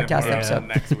next podcast episode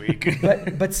next week.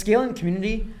 but scaling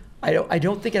community, I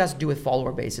don't think it has to do with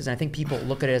follower bases. And I think people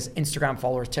look at it as Instagram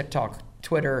followers, TikTok,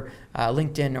 Twitter,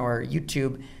 LinkedIn, or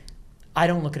YouTube. I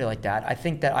don't look at it like that. I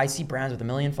think that I see brands with 1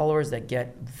 million followers that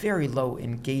get very low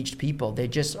engaged people. They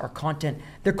just are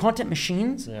they're content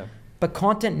machines. Yeah. But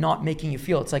content not making you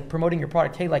feel. It's like promoting your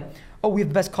product. Hey, like, oh, we have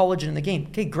the best collagen in the game.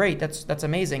 Okay, great, that's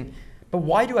amazing. But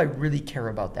why do I really care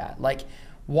about that? Like,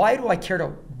 why do I care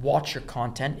to watch your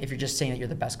content if you're just saying that you're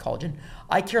the best collagen?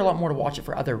 I care a lot more to watch it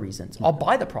for other reasons. I'll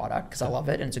buy the product because I love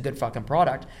it and it's a good fucking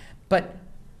product. But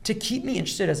to keep me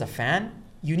interested as a fan,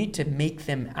 you need to make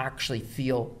them actually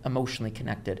feel emotionally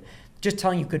connected. Just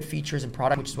telling you good features and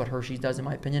product, which is what Hershey's does in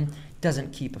my opinion,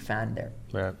 doesn't keep a fan there.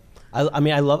 Right.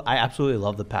 I absolutely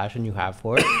love the passion you have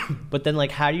for it, but then like,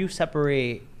 how do you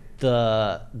separate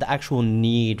the actual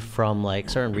need from like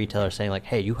certain retailers saying like,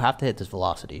 hey, you have to hit this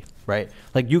velocity, right?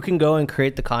 Like you can go and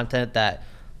create the content that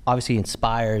obviously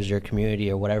inspires your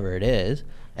community or whatever it is,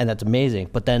 and that's amazing,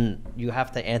 but then you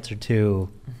have to answer to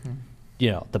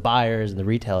the buyers and the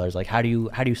retailers. Like how do you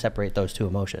separate those two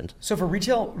emotions? So for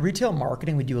retail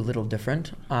marketing, we do a little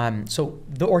different. So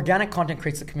the organic content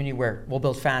creates the community where we'll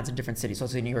build fans in different cities. So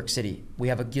let's say New York City, we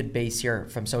have a good base here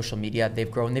from social media.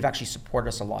 They've grown. They've actually supported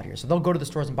us a lot here. So they'll go to the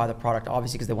stores and buy the product,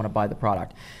 obviously because they want to buy the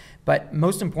product. But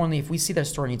most importantly, if we see their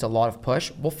store needs a lot of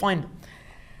push,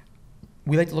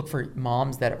 we like to look for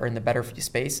moms that are in the better for you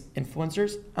space,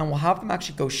 influencers, and we'll have them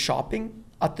actually go shopping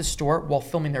at the store while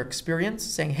filming their experience,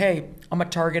 saying, hey, I'm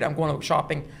at Target, I'm going out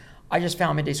shopping. I just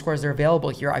found Midday Squares, they're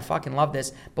available here. I fucking love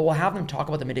this. But we'll have them talk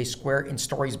about the Midday Square in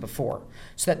stories before,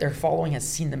 so that their following has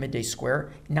seen the Midday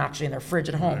Square naturally in their fridge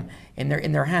at home, in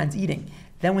their hands eating.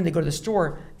 Then when they go to the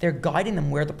store, they're guiding them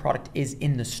where the product is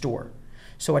in the store.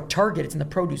 So at Target, it's in the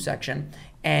produce section,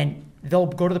 and they'll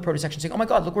go to the produce section saying, oh my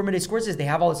God, look where Midday Squares is. They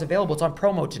have all this available. It's on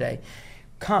promo today.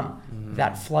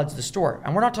 That floods the store.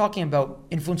 And we're not talking about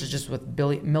influencers just with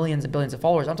millions and billions of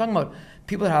followers. I'm talking about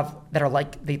people that are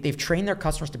like, they've trained their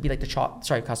customers to be like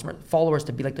followers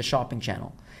to be like the shopping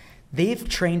channel. They've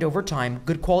trained over time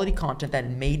good quality content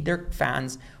that made their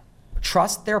fans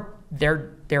trust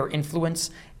their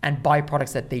influence and buy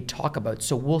products that they talk about.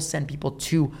 So we'll send people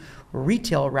to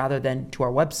retail rather than to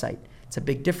our website. It's a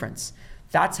big difference.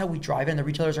 That's how we drive it, and the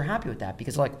retailers are happy with that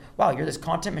because like, wow, you're this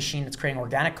content machine that's creating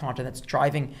organic content that's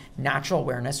driving natural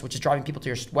awareness, which is driving people to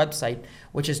your website,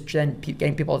 which is then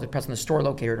getting people to press on the store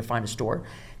locator to find a store.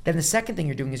 Then the second thing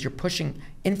you're doing is you're pushing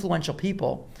influential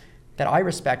people that I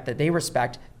respect, that they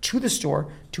respect, to the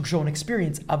store to show an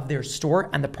experience of their store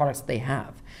and the products that they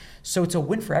have. So it's a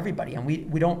win for everybody, and we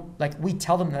don't like, we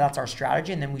tell them that that's our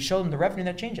strategy, and then we show them the revenue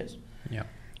that changes. Yeah.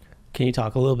 Can you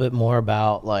talk a little bit more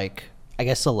about like, I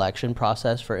guess, selection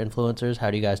process for influencers? How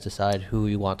do you guys decide who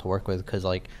you want to work with? Because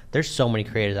like there's so many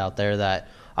creators out there that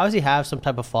obviously have some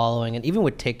type of following, and even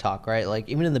with TikTok, right? Like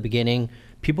even in the beginning,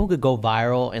 people could go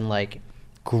viral and like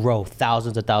grow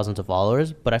thousands and thousands of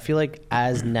followers. But I feel like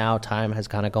as now time has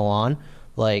kind of go on,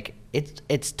 like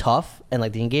it's tough, and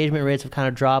like the engagement rates have kind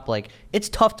of dropped. Like it's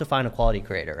tough to find a quality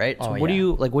creator, right? So what are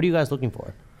you guys looking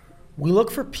for? We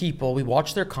look for people, we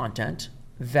watch their content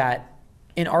that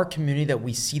in our community that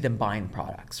we see them buying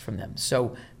products from them.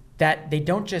 So that they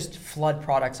don't just flood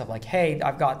products of like, hey,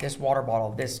 I've got this water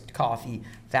bottle, this coffee,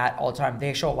 that all the time.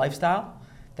 They show a lifestyle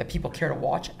that people care to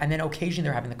watch, and then occasionally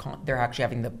they're actually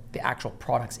having the actual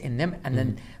products in them, and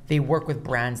then they work with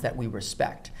brands that we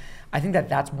respect. I think that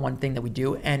that's one thing that we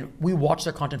do, and we watch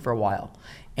their content for a while,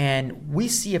 and we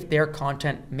see if their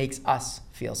content makes us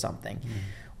feel something.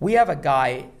 We have a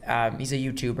guy, he's a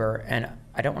YouTuber, and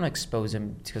I don't want to expose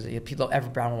him because every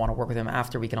brand will want to work with him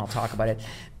after we can all talk about it.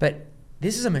 But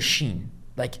this is a machine.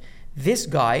 Like, this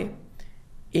guy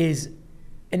is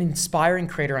an inspiring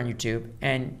creator on YouTube,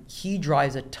 and he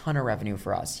drives a ton of revenue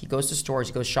for us. He goes to stores,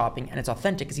 he goes shopping, and it's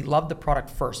authentic because he loved the product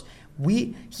first.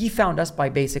 He found us by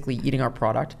basically eating our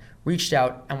product, reached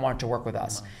out, and wanted to work with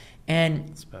us.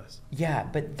 And yeah,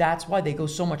 but that's why they go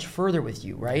so much further with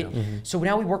you, right? Yeah. So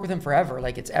now we work with him forever.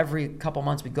 Like, it's every couple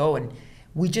months we go, and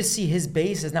we just see his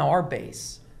base is now our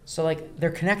base. So like,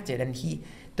 they're connected, and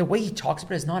the way he talks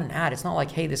about it is not an ad. It's not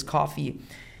like, hey, this coffee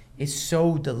is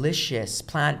so delicious,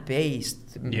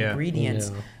 plant-based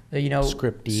ingredients,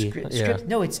 scripty.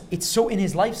 No, it's so in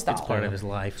his lifestyle. It's part of his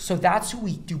life. So that's who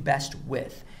we do best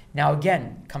with. Now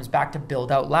again, comes back to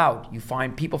build out loud.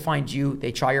 People find you,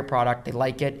 they try your product, they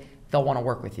like it, they'll want to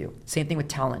work with you. Same thing with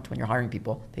talent. When you're hiring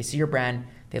people, they see your brand,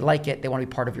 they like it, they want to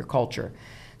be part of your culture.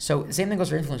 So the same thing goes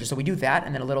for influencers. So we do that,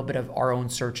 and then a little bit of our own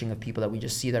searching of people that we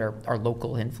just see that are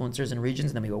local influencers in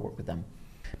regions, and then we go work with them.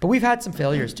 But we've had some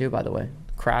failures too, by the way.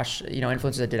 Crash,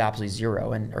 influencers that did absolutely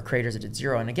zero, or creators that did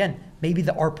zero. And again, maybe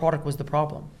our product was the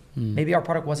problem. Maybe our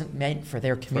product wasn't meant for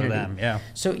their community. For them, yeah.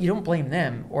 So you don't blame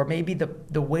them, or maybe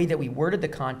the way that we worded the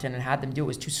content and had them do it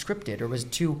was too scripted or was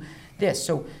too this.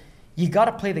 So you got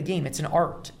to play the game. It's an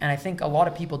art. And I think a lot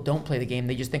of people don't play the game.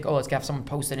 They just think, oh, let's have someone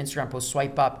post an Instagram post,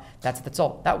 swipe up. That's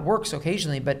all. That works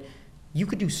occasionally, but you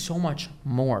could do so much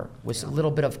more with a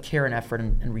little bit of care and effort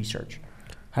and research.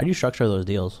 How do you structure those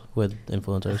deals with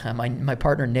influencers? My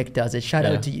partner Nick does it. Shout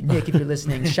out to you, Nick, if you're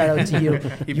listening. Shout out to you.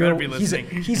 He better be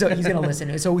listening. He's going to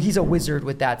listen. So he's a wizard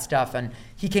with that stuff, and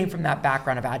he came from that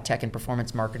background of ad tech and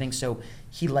performance marketing, so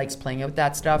he likes playing out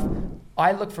that stuff.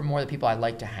 I look for more the people I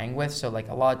like to hang with. So like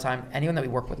a lot of time, anyone that we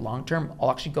work with long term,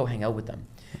 I'll actually go hang out with them,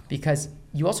 because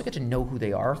you also get to know who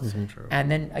they are,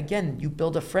 and then again, you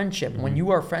build a friendship. When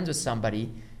you are friends with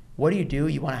somebody, what do?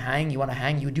 You want to hang.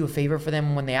 You do a favor for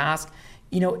them when they ask.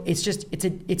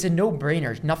 It's a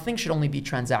no-brainer. Nothing should only be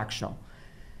transactional.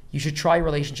 You should try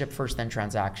relationship first, then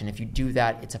transaction. If you do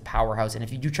that, it's a powerhouse. And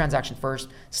if you do transaction first,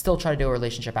 still try to do a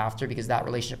relationship after, because that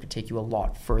relationship could take you a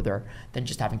lot further than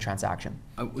just having transaction.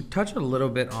 I would touch a little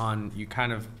bit on, you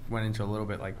kind of went into a little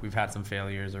bit like we've had some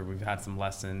failures or we've had some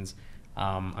lessons.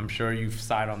 I'm sure you've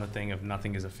sided on the thing of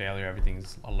nothing is a failure,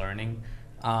 everything's a learning.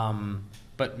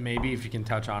 But maybe if you can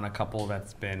touch on a couple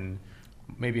that's been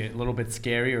maybe a little bit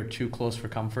scary or too close for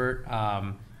comfort,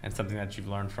 and something that you've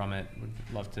learned from it. Would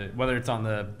love to, whether it's on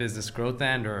the business growth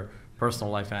end or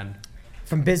personal life end.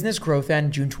 From business growth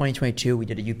end, June 2022, we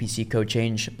did a UPC code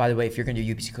change. By the way, if you're going to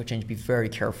do UPC code change, be very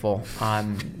careful.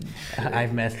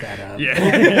 I've messed that up. Yeah.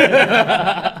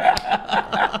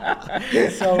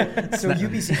 So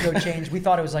UPC code change, we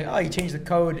thought it was like, oh, you change the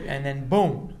code and then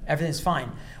boom, everything's fine.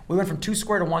 We went from 2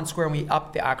 square to 1 square, and we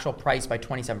upped the actual price by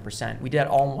 27%. We did that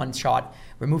all in one shot,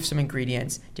 removed some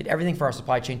ingredients, did everything for our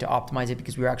supply chain to optimize it,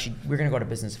 because we were going to go to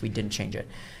business if we didn't change it.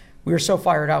 We were so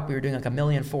fired up. We were doing like $1.4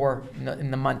 million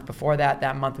in the month before that.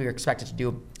 That month we were expected to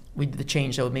do, we did the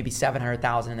change, so maybe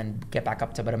 700,000, and then get back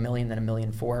up to about $1 million, then $1.4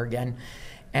 million again.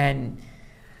 And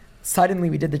suddenly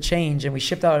we did the change, and we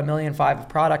shipped out $1.5 million of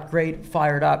product, great,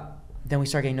 fired up. Then we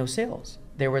started getting no sales.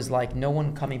 There was like no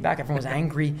one coming back. Everyone was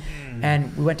angry,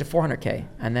 and we went to 400K,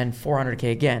 and then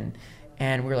 400K again.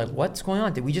 And we were like, what's going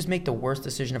on? Did we just make the worst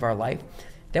decision of our life?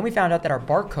 Then we found out that our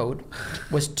barcode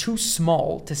was too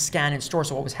small to scan in store.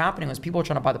 So what was happening was people were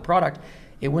trying to buy the product,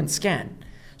 it wouldn't scan.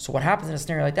 So what happens in a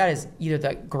scenario like that is either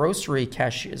the grocery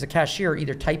cashier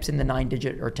either types in the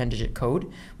 9-digit or 10-digit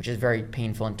code, which is very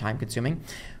painful and time consuming,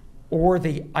 or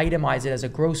they itemize it as a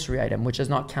grocery item, which does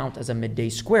not count as a midday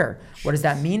square. What does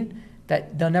that mean?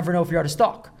 That they'll never know if you're out of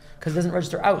stock because it doesn't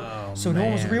register out. So no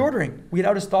one was reordering. We had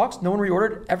out of stocks, no one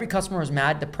reordered. Every customer was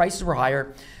mad. The prices were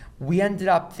higher. We ended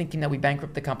up thinking that we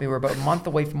bankrupted the company. We were about a month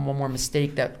away from one more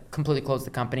mistake that completely closed the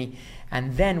company.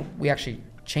 And then we actually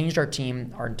changed our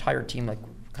team, our entire team, like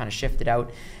kind of shifted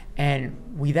out. And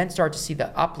we then started to see the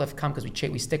uplift come because we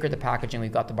stickered the packaging, we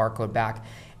got the barcode back.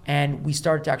 And we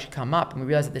started to actually come up and we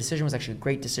realized that the decision was actually a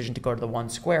great decision to go to the 1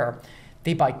 square.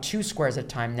 They buy 2 squares at a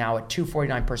time now at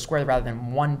 $2.49 per square rather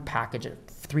than 1 package at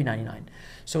 $3.99.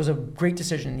 So it was a great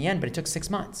decision in the end, but it took 6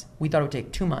 months. We thought it would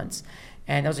take 2 months.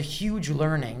 And that was a huge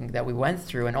learning that we went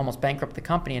through and almost bankrupted the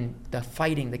company, and the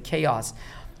fighting, the chaos,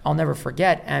 I'll never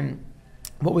forget. And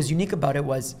what was unique about it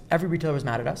was every retailer was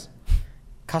mad at us.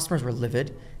 Customers were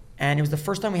livid. And it was the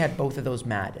first time we had both of those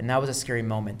mad. And that was a scary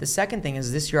moment. The second thing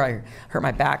is this year I hurt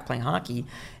my back playing hockey.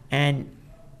 And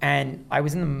I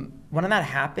was when that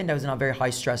happened, I was in a very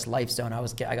high stress life zone. I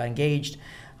got engaged.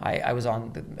 I was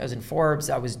in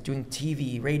Forbes. I was doing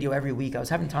TV, radio every week. I was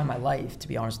having time of my life, to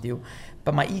be honest with you.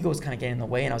 But my ego was kind of getting in the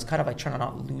way, and I was kind of like trying to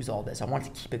not lose all this. I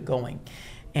wanted to keep it going.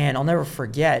 And I'll never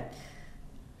forget,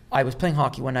 I was playing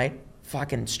hockey one night,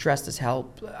 fucking stressed as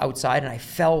hell outside, and I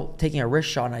fell taking a wrist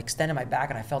shot, and I extended my back,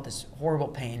 and I felt this horrible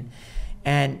pain,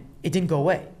 and it didn't go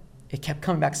away. It kept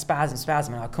coming back,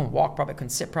 spasm, and I couldn't walk properly, I couldn't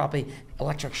sit properly,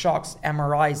 electric shocks,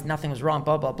 MRIs, nothing was wrong,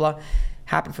 blah, blah, blah.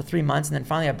 Happened for 3 months, and then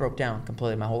finally I broke down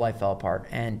completely. My whole life fell apart,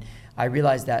 and I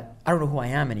realized that I don't know who I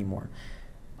am anymore.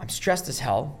 I'm stressed as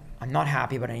hell. I'm not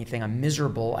happy about anything. I'm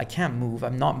miserable. I can't move.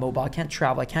 I'm not mobile. I can't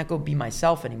travel. I can't go be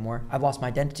myself anymore. I've lost my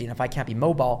identity, and if I can't be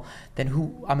mobile,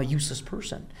 then I'm a useless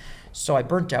person. So I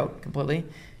burnt out completely.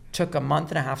 Took a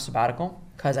month and a half sabbatical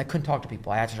because I couldn't talk to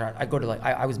people.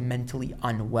 I was mentally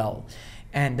unwell,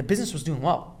 and the business was doing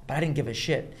well, but I didn't give a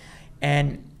shit.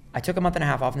 And I took a month and a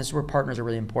half off, and this is where partners are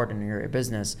really important in your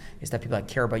business, is that people that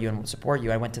care about you and will support you.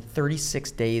 I went to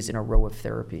 36 days in a row of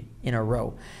therapy,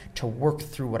 to work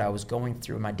through what I was going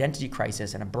through, my identity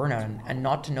crisis and a burnout, and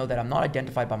not to know that I'm not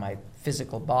identified by my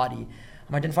physical body.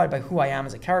 I'm identified by who I am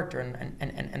as a character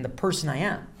and the person I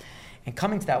am. And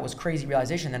coming to that was crazy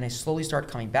realization. Then I slowly started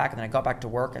coming back, and then I got back to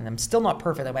work, and I'm still not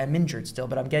perfect. I'm injured still,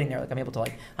 but I'm getting there. Like I'm able to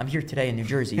I'm here today in New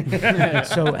Jersey. And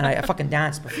I fucking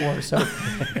danced before, so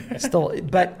still.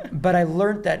 But I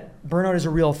learned that burnout is a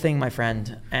real thing, my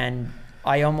friend, and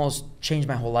I almost changed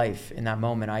my whole life in that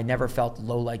moment. I never felt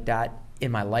low like that in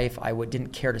my life. I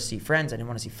didn't care to see friends. I didn't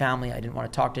want to see family. I didn't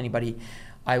want to talk to anybody.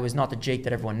 I was not the Jake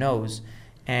that everyone knows,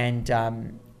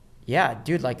 and. Yeah,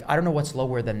 dude, I don't know what's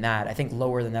lower than that. I think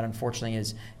lower than that, unfortunately,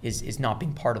 is not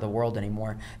being part of the world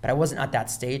anymore. But I wasn't at that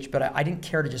stage, but I didn't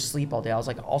care to just sleep all day. I was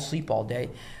like, I'll sleep all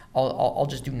day. I'll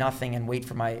just do nothing and wait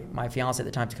for my fiance at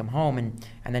the time to come home and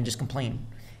then just complain.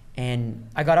 And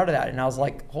I got out of that, and I was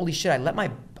like, holy shit, I let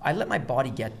my body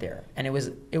get there. And it was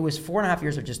 4.5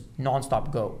 years of just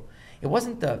nonstop go. It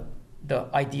wasn't the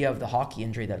idea of the hockey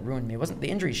injury that ruined me. It wasn't the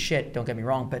injury shit, don't get me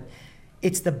wrong, but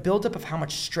it's the buildup of how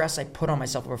much stress I put on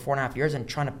myself over 4.5 years and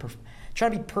trying to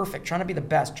be perfect, trying to be the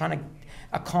best, trying to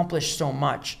accomplish so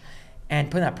much. And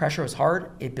putting that pressure was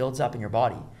hard. It builds up in your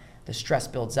body. The stress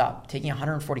builds up. Taking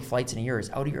 140 flights in a year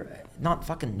is not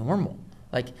fucking normal.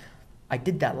 I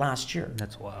did that last year.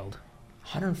 That's wild.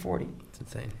 140. It's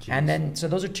insane. Jeez. And then, so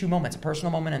those are 2 moments, a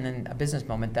personal moment and then a business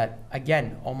moment that,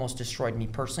 again, almost destroyed me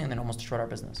personally and then almost destroyed our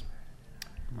business.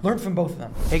 Learn from both of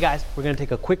them. Hey guys, we're gonna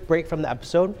take a quick break from the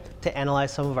episode to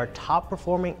analyze some of our top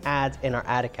performing ads in our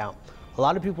ad account. A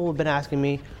lot of people have been asking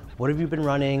me, what have you been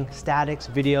running, statics,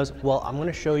 videos? Well, I'm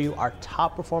gonna show you our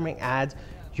top performing ads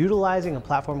utilizing a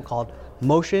platform called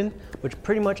Motion, which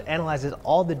pretty much analyzes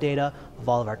all the data of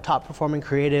all of our top performing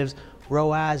creatives,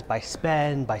 ROAS, by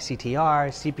spend, by CTR,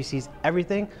 CPCs,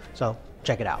 everything. So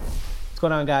check it out. What's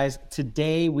going on, guys?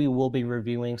 Today we will be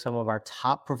reviewing some of our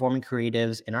top performing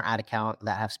creatives in our ad account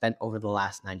that have spent over the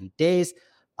last 90 days.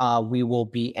 We will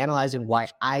be analyzing why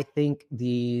I think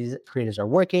these creatives are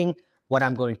working, what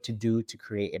I'm going to do to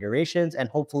create iterations, and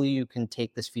hopefully you can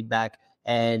take this feedback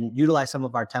and utilize some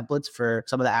of our templates for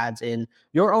some of the ads in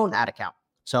your own ad account.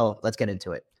 So let's get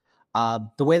into it.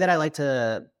 The way that I like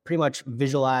to pretty much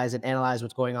visualize and analyze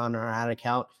what's going on in our ad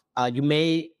account, you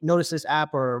may notice this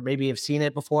app or maybe have seen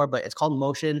it before, but it's called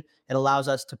Motion. It allows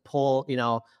us to pull,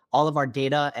 all of our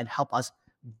data and help us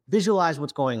visualize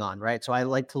what's going on, right? So I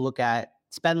like to look at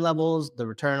spend levels, the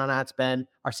return on ad spend,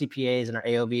 our CPAs and our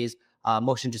AOVs.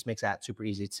 Motion just makes that super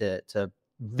easy to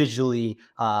visually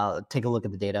take a look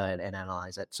at the data and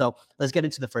analyze it. So let's get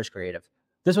into the first creative.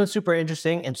 This one's super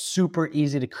interesting and super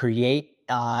easy to create.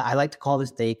 I like to call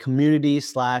this the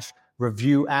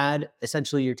community/review ad.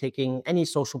 Essentially, you're taking any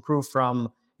social proof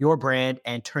from your brand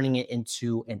and turning it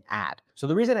into an ad. So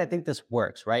the reason I think this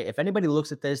works, right? If anybody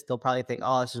looks at this, they'll probably think,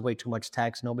 oh, this is way too much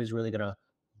text. Nobody's really gonna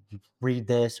read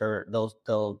this, or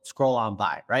they'll scroll on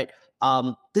by, right?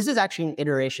 This is actually an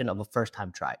iteration of a first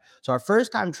time try. So our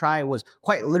first time try was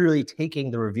quite literally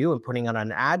taking the review and putting it on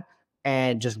an ad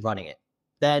and just running it.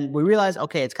 Then we realized,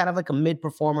 okay, it's kind of like a mid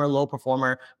performer, low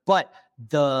performer, but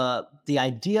the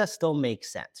idea still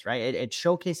makes sense, right? It's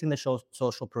showcasing the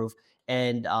social proof,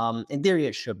 and in theory,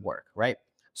 it should work, right?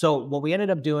 So what we ended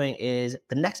up doing is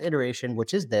the next iteration,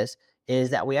 which is this, is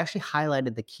that we actually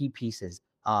highlighted the key pieces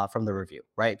from the review,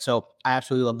 right? So I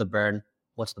absolutely love the burn.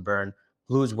 What's the burn?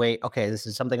 Lose weight. Okay, this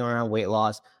is something around weight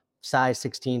loss. Size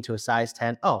 16 to a size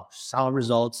 10. Oh, solid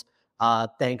results.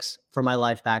 Thanks for my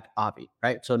life back, Avi,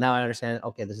 right? So now I understand,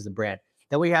 okay, this is a brand.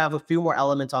 Then we have a few more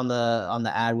elements on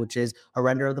the ad, which is a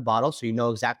render of the bottle, so you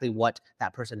know exactly what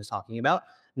that person is talking about.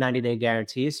 90-day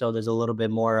guarantee, so there's a little bit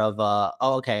more of oh,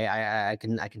 okay, I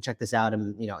can check this out,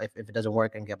 and if it doesn't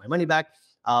work, I can get my money back.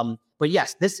 But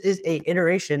yes, this is a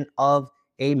iteration of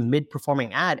a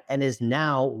mid-performing ad and is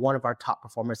now one of our top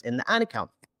performers in the ad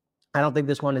account. I don't think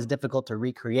this one is difficult to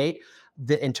recreate.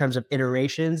 In terms of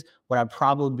iterations, what I'd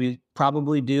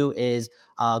probably do is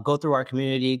go through our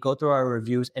community, go through our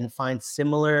reviews, and find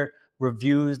similar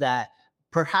reviews that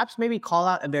perhaps maybe call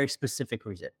out a very specific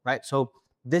reason, right? So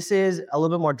this is a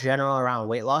little bit more general around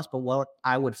weight loss, but what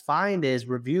I would find is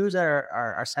reviews that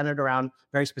are centered around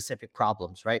very specific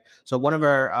problems, right? So one of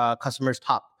our customers'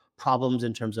 top problems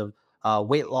in terms of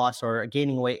weight loss or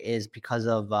gaining weight is because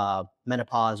of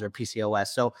menopause or PCOS.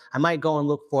 So I might go and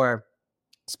look for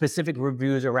specific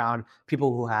reviews around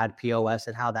people who had POS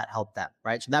and how that helped them,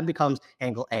 right? So that becomes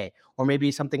angle A. Or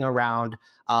maybe something around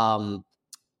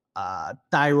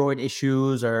thyroid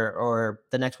issues, or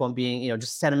the next one being,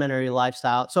 just sedimentary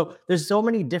lifestyle. So there's so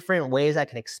many different ways I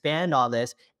can expand on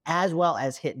this, as well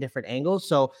as hit different angles.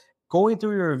 So going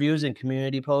through your reviews and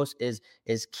community posts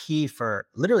is key for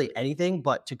literally anything,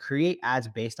 but to create ads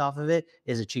based off of it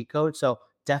is a cheat code. So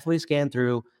definitely scan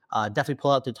through, definitely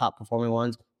pull out the top performing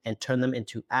ones and turn them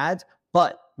into ads,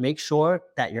 but make sure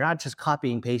that you're not just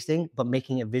copying and pasting, but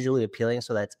making it visually appealing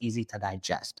so that it's easy to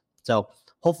digest. So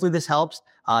hopefully this helps.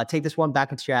 Take this one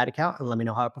back into your ad account and let me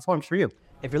know how it performs for you.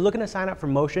 If you're looking to sign up for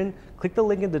Motion, click the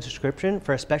link in the description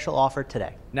for a special offer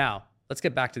today. Now, let's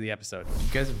get back to the episode.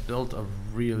 You guys have built a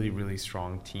really, really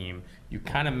strong team. You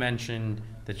kind of mentioned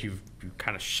that you've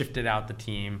kind of shifted out the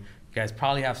team. You guys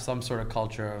probably have some sort of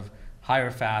culture of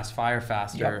hire fast, fire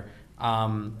faster.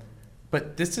 Yep.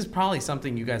 But this is probably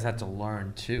something you guys had to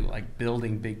learn too, like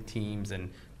building big teams and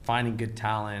finding good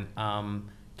talent.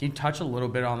 Can you touch a little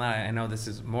bit on that? I know this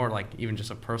is more like even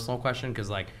just a personal question, because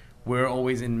like we're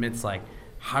always in midst, like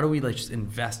how do we like just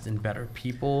invest in better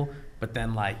people, but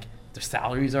then like their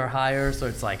salaries are higher, so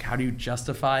it's like how do you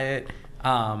justify it?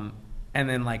 And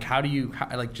then like how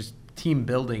like just team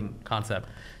building concept.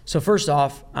 So first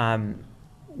off,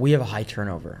 we have a high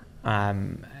turnover.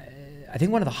 I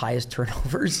think one of the highest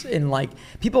turnovers in like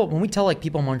people, when we tell like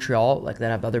people in Montreal like that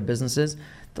have other businesses,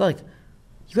 they're like,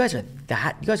 you guys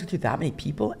go through that many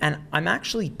people? And I'm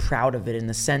actually proud of it, in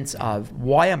the sense of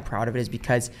why I'm proud of it is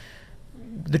because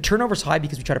the turnover is high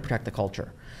because we try to protect the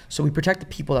culture. So we protect the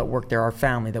people that work there, our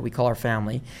family, that we call our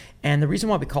family. And the reason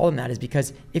why we call them that is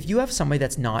because if you have somebody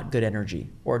that's not good energy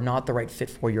or not the right fit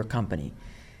for your company,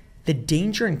 the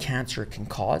danger and cancer it can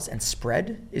cause and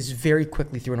spread is very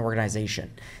quickly through an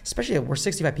organization. Especially if we're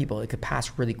 65 people, it could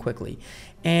pass really quickly.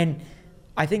 And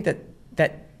I think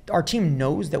that our team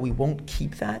knows that we won't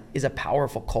keep that is a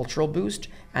powerful cultural boost,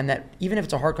 and that even if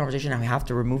it's a hard conversation and we have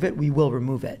to remove it, we will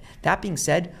remove it. That being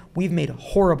said, we've made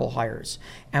horrible hires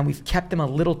and we've kept them a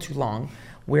little too long,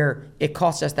 where it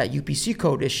cost us that UPC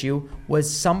code issue. Was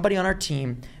somebody on our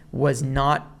team was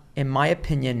not, in my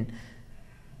opinion,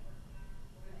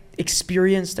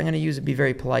 experienced, I'm going to use it, be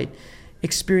very polite,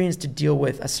 experienced to deal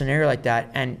with a scenario like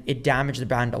that, and it damaged the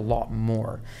brand a lot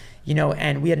more.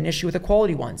 And we had an issue with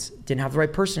equality once. Didn't have the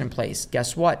right person in place.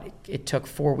 Guess what? It took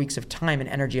 4 weeks of time and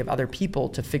energy of other people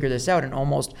to figure this out, and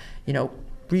almost,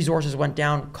 resources went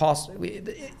down, costs.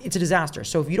 It's a disaster.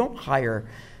 So if you don't hire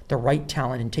the right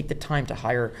talent and take the time to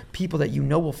hire people that you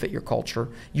know will fit your culture,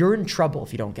 you're in trouble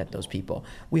if you don't get those people.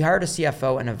 We hired a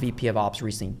CFO and a VP of Ops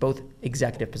recently, both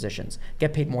executive positions,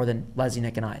 get paid more than Leslie,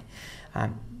 Nick, and I.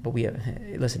 But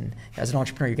listen, as an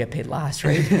entrepreneur, you get paid last,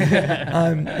 right?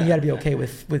 And you got to be okay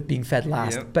with being fed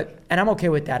last. Yep. And I'm okay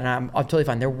with that, and I'm totally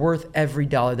fine. They're worth every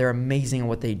dollar. They're amazing at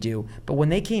what they do. But when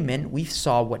they came in, we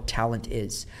saw what talent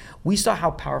is. We saw how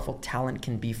powerful talent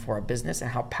can be for a business and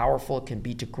how powerful it can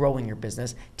be to growing your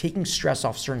business, taking stress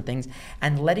off certain things,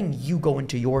 and letting you go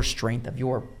into your strength of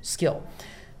your skill.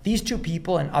 These two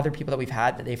people and other people that we've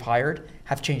had that they've hired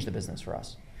have changed the business for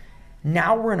us.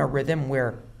 Now we're in a rhythm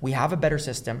where we have a better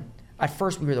system. At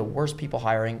first, we were the worst people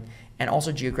hiring. And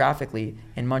also geographically,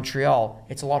 in Montreal,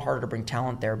 it's a lot harder to bring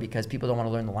talent there because people don't want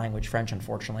to learn the language, French,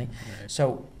 unfortunately. Right.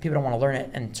 So people don't want to learn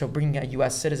it. And so bringing a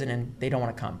U.S. citizen in, they don't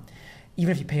want to come,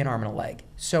 even if you pay an arm and a leg.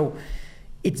 So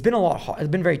it's been it's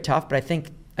been very tough. But I think,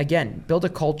 again, build a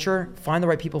culture, find the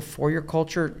right people for your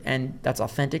culture, and that's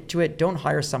authentic to it. Don't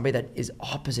hire somebody that is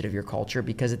opposite of your culture,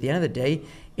 because at the end of the day,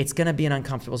 it's going to be an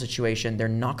uncomfortable situation. They're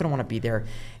not going to want to be there.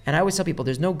 And I always tell people,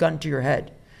 there's no gun to your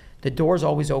head. The door's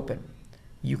always open.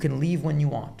 You can leave when you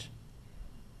want.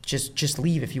 Just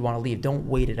leave if you want to leave. Don't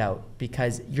wait it out,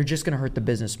 because you're just going to hurt the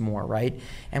business more, right?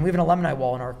 And we have an alumni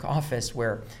wall in our office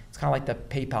where it's kind of like the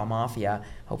PayPal mafia.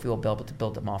 Hopefully we'll be able to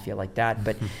build a mafia like that.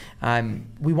 But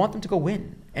we want them to go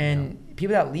win. And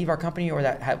people that leave our company or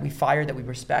that we fired that we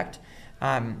respect,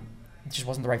 it just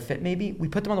wasn't the right fit maybe, we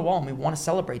put them on the wall and we want to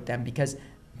celebrate them because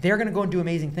they're going to go and do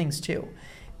amazing things too.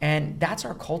 And that's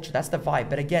our culture. That's the vibe.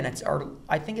 But again,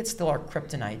 I think it's still our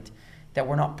kryptonite that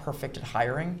we're not perfect at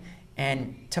hiring.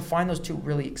 And to find those two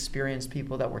really experienced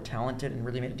people that were talented and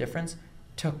really made a difference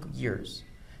took years.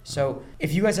 So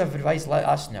if you guys have advice, let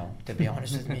us know, to be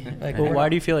honest with me. Well, why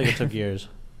do you feel like it took years?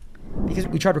 Because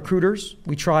we tried recruiters,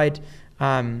 we tried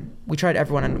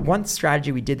everyone, and one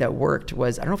strategy we did that worked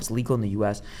was, I don't know if it's legal in the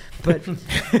US, but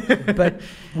but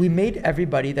we made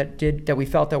everybody that we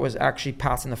felt that was actually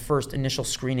passing the first initial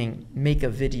screening make a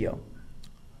video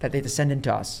that they had to send in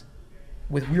to us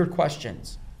with weird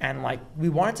questions. And we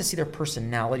wanted to see their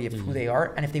personality of who they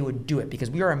are and if they would do it, because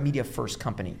we are a media first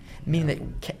company,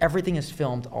 meaning that everything is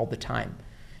filmed all the time.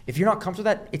 If you're not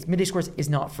comfortable with that, Midday Squares is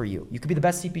not for you. You could be the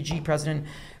best CPG president,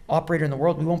 operator in the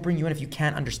world. We won't bring you in if you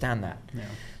can't understand that. Yeah.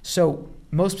 So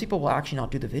most people will actually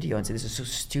not do the video and say, this is so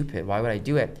stupid. Why would I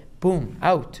do it? Boom,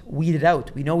 out, weed it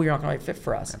out. We know you're not going to fit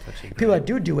for us. People that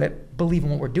do it believe in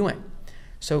what we're doing.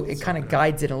 So it kind of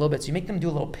guides it a little bit. So you make them do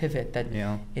a little pivot that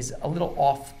is a little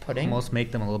off-putting. Almost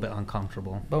make them a little bit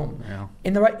uncomfortable. Boom. Yeah.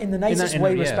 In the nicest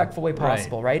way, respectful way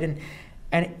possible, right?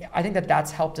 And I think that's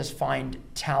helped us find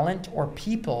talent or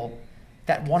people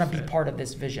that want to be part of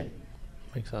this vision.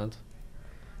 Makes sense.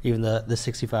 Even the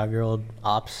 65-year-old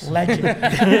ops legend.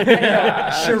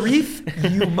 Sharif,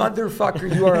 you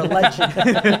motherfucker, you are a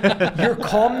legend. Your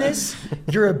calmness,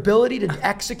 your ability to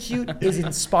execute is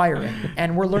inspiring,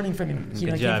 and we're learning from him.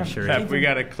 Good job, Sharif. We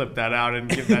got to clip that out and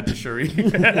give that to Sharif.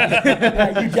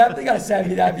 Yeah, you definitely got to send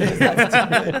me that, because that's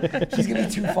too good. He's gonna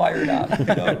be too fired up.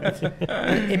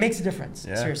 It makes a difference,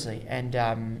 seriously, and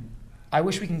I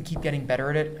wish we can keep getting better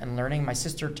at it and learning. My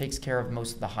sister takes care of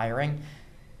most of the hiring.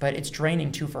 But it's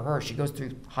draining too for her. She goes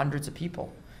through hundreds of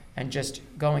people and just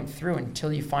going through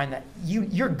until you find that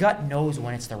your gut knows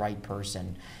when it's the right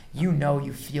person.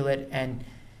 You feel it. And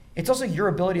it's also your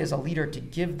ability as a leader to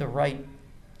give the right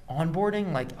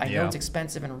onboarding. I know it's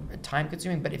expensive and time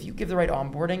consuming, but if you give the right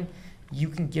onboarding, you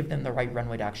can give them the right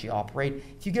runway to actually operate.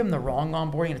 If you give them the wrong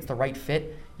onboarding and it's the right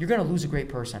fit, you're going to lose a great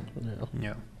person.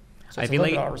 Yeah. So I feel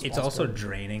like it's also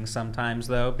draining sometimes,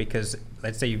 though, because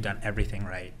let's say you've done everything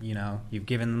right. You've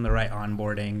given them the right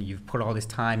onboarding, you've put all this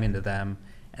time into them,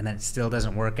 and then it still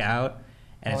doesn't work out.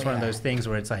 And it's one of those things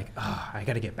where it's like, I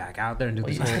got to get back out there and do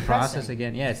this whole process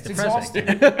again. Yeah, it's depressing.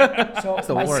 So it's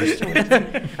the worst.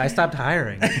 I stopped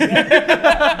hiring.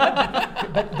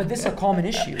 But this is a common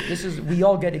issue. We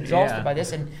all get exhausted by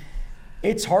this, and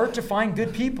it's hard to find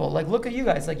good people. Look at you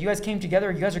guys. You guys came together.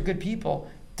 You guys are good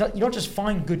people. You don't just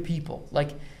find good people.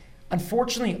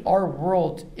 Unfortunately, our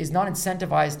world is not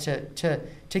incentivized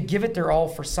to give it their all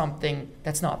for something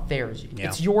that's not theirs. Yeah.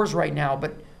 It's yours right now,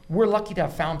 but we're lucky to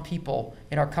have found people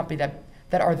in our company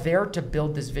that are there to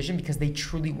build this vision because they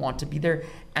truly want to be there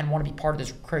and want to be part of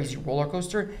this crazy roller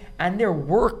coaster. And their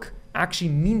work actually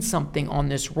means something on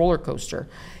this roller coaster.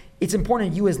 It's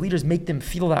important that you as leaders make them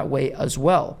feel that way as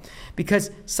well. Because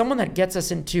someone that gets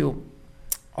us into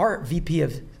our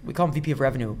we call him VP of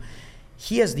Revenue,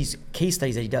 he has these case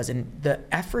studies that he does, and the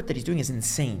effort that he's doing is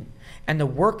insane. And the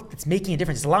work that's making a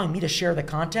difference is allowing me to share the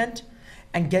content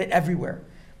and get it everywhere.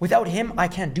 Without him, I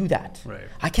can't do that. Right.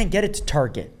 I can't get it to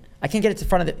Target. I can't get it to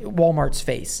front of Walmart's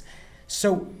face.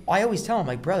 So I always tell him,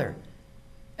 like, brother,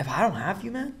 if I don't have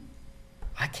you, man,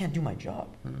 I can't do my job.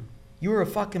 You're a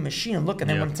fucking machine. And look, and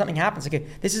then when something happens, okay,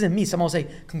 this isn't me. Someone will say,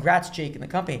 congrats, Jake, in the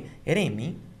company. It ain't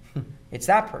me. It's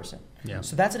that person. Yeah.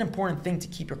 So that's an important thing to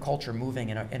keep your culture moving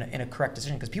in a correct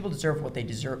decision, because people deserve what they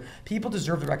deserve. People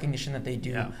deserve the recognition that they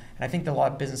do. Yeah. And I think that a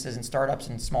lot of businesses and startups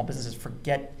and small businesses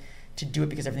forget to do it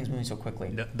because everything's moving so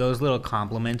quickly. Those little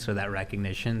compliments or that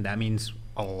recognition, that means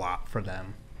a lot for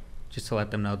them. Just to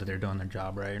let them know that they're doing their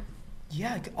job right.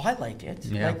 Yeah, I like it.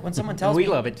 Yeah. Like when someone tells we me.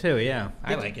 love it too, yeah.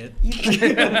 I like it.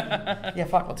 Yeah,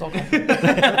 fuck, let's all go.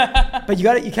 But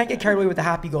you can't get carried away with the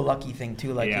happy-go-lucky thing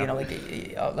too. Like Yeah. you know,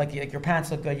 like your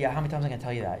pants look good. Yeah, how many times am I gonna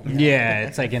tell you that? You know? Yeah,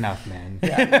 it's like enough, man.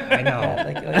 Yeah. I know.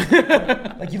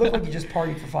 Yeah, like you look like you just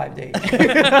partied for 5 days.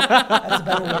 That's a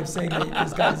better way of saying that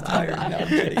this guy's tired. No, I'm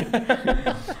kidding.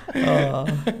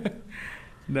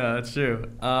 No, that's true.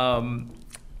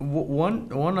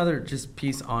 One other just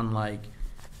piece on like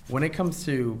when it comes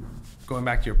to going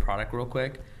back to your product real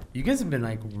quick, you guys have been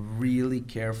like really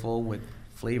careful with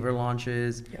flavor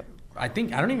launches. Yep. I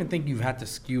don't even think you've had to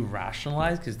SKU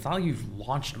rationalize because it's not like you've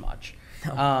launched much.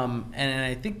 No. And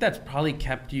I think that's probably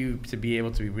kept you to be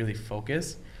able to be really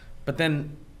focused. But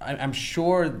then I'm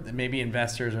sure that maybe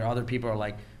investors or other people are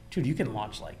like, dude, you can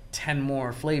launch like 10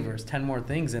 more flavors, 10 more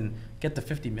things and get to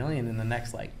 50 million in the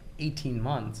next like 18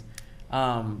 months.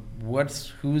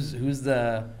 Who's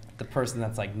the person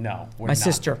that's like, no, we're My not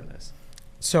sister. doing this?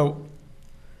 So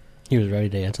He was ready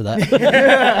to answer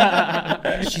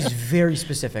that. she's very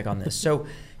specific on this. So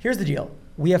here's the deal.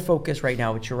 We have focus right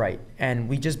now, which you're right. And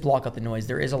we just block out the noise.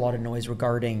 There is a lot of noise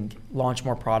regarding launch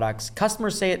more products.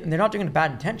 Customers say it and they're not doing it with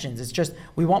bad intentions. It's just,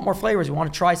 we want more flavors. We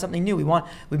want to try something new.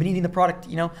 We've been eating the product,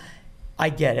 you know. I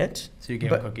get it. So you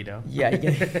gave a cookie dough? Yeah, you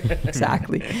get it.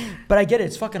 Exactly. But I get it.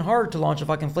 It's fucking hard to launch a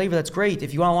fucking flavor. That's great.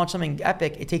 If you want to launch something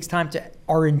epic, it takes time to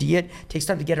R&D it. It takes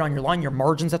time to get it on your line. Your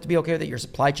margins have to be okay with it. Your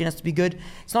supply chain has to be good.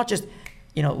 It's not just,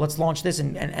 you know, let's launch this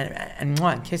and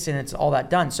kiss it and it's all that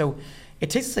done. So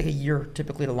it takes us like a year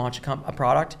typically to launch a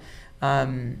product.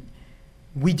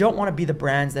 We don't want to be the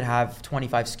brands that have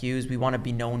 25 SKUs. We want to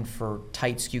be known for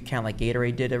tight SKU count like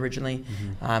Gatorade did originally.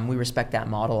 We respect that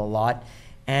model a lot.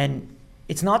 And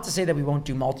it's not to say that we won't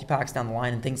do multi-packs down the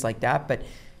line and things like that, but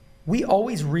we are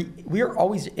always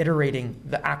iterating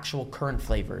the actual current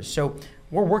flavors. So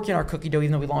we're working on our cookie dough,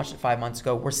 even though we launched it 5 months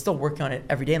ago. We're still working on it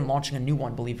every day and launching a new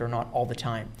one, believe it or not, all the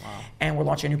time. Wow. And we're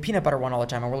launching a new peanut butter one all the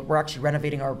time. And we're actually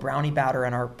renovating our brownie batter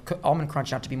and our almond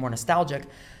crunch now to be more nostalgic.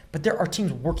 But our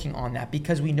team's working on that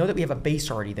because we know that we have a base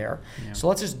already there. Yeah. So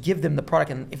let's just give them the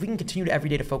product. And if we can continue to every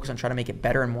day to focus on trying to make it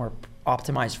better and more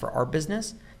optimized for our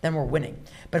business, then we're winning.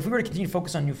 But if we were to continue to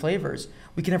focus on new flavors,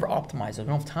 we can never optimize it. We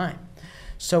don't have time.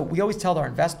 So we always tell our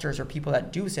investors or people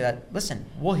that do say that, listen,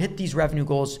 we'll hit these revenue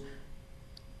goals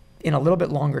in a little bit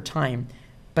longer time,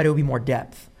 but it will be more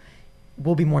depth.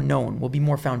 We'll be more known. We'll be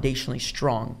more foundationally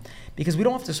strong because we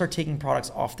don't have to start taking products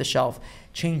off the shelf,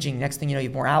 changing. Next thing you know, you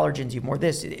have more allergens, you have more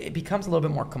this. It becomes a little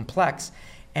bit more complex.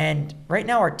 And right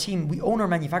now our team, we own our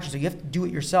manufacturing, so you have to do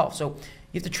it yourself. So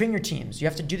you have to train your teams. You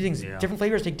have to do things. Yeah. Different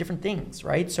flavors take different things,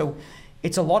 right? So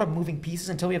it's a lot of moving pieces.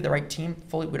 Until we have the right team,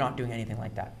 fully, we're not doing anything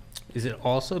like that. Is it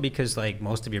also because like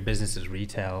most of your business is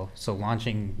retail, so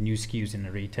launching new SKUs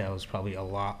into retail is probably a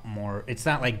lot more. It's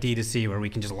not like D2C where we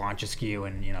can just launch a SKU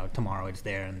and tomorrow it's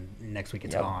there and next week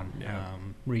it's gone. Yeah.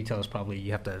 Retail is probably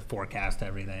you have to forecast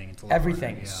everything. It's a lot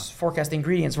everything. Harder, forecast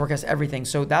ingredients, forecast everything.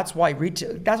 So that's why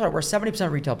retail. That's why we're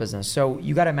 70% retail business. So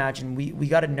you got to imagine we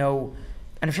got to know.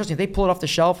 And trust me, if they pull it off the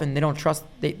shelf and they don't trust,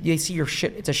 they see your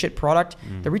shit, it's a shit product,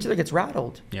 the retailer gets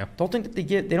rattled. Yeah. Don't think that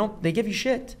they give you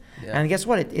shit. Yeah. And guess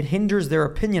what? It hinders their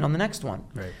opinion on the next one.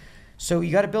 Right. So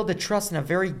you got to build the trust in a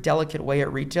very delicate way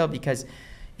at retail because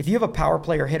if you have a power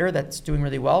player hitter that's doing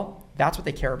really well, that's what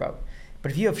they care about.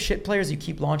 But if you have shit players you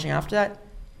keep launching after that,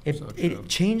 it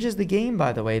changes the game,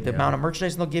 by the way. The amount of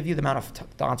merchandise they'll give you, the amount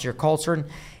of to answer your call,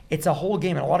 it's a whole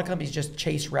game. And a lot of companies just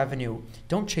chase revenue.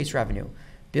 Don't chase revenue.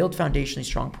 Build foundationally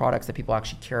strong products that people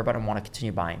actually care about and want to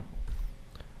continue buying.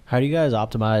 How do you guys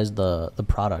optimize the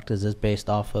product? Is this based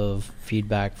off of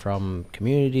feedback from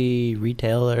community,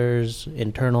 retailers,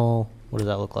 internal? What does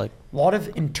that look like? A lot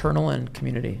of internal and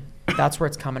community. That's where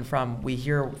it's coming from. We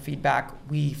hear feedback.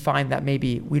 We find that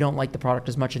maybe we don't like the product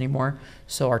as much anymore.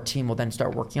 So our team will then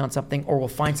start working on something or we'll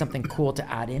find something cool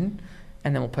to add in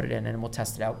and then we'll put it in and we'll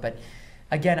test it out. But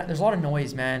again, there's a lot of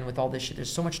noise, man, with all this shit.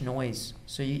 There's so much noise.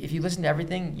 So if you listen to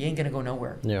everything, you ain't going to go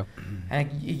nowhere. Yeah.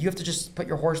 And you have to just put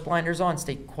your horse blinders on,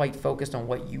 stay quite focused on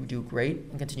what you do great,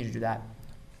 and continue to do that.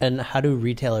 And how do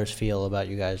retailers feel about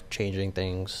you guys changing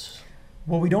things?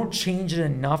 Well, we don't change it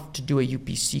enough to do a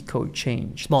UPC code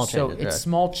change. Small So changes, it's right.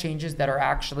 small changes that are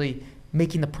actually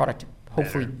making the product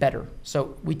hopefully better.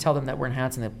 So we tell them that we're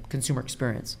enhancing the consumer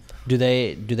experience. Do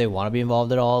they want to be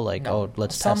involved at all? Like, No. oh,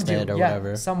 let's Some test do, it or yeah.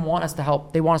 whatever. Some want us to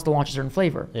help. They want us to launch a certain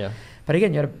flavor. Yeah. But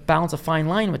again, you got to balance a fine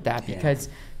line with that because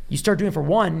you start doing it for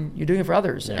one, you're doing it for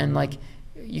others, Yeah. and like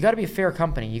you got to be a fair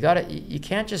company. You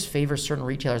can't just favor certain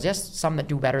retailers. Yes, some that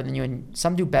do better than you, and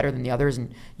some do better than the others,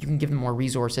 and you can give them more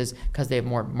resources because they have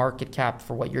more market cap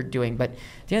for what you're doing. But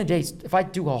at the end of the day, if I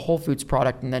do a Whole Foods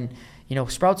product and then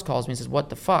Sprouts calls me and says, "What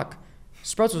the fuck?"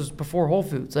 Sprouts was before Whole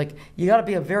Foods. Like you got to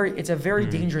be it's a very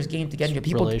dangerous game to get into.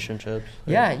 People, Relationships.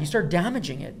 yeah, you start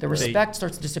damaging it. The respect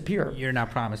starts to disappear. You're not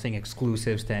promising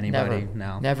exclusives to anybody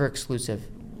now. Never exclusive.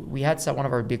 We had one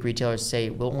of our big retailers say,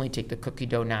 "We'll only take the cookie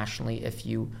dough nationally if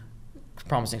you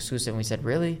promise an exclusive." And we said,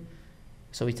 "Really?"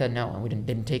 So we said no, and we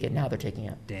didn't take it. Now they're taking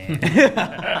it. Damn.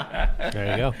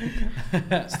 There you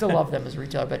go. Still love them as a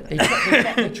retailer, but they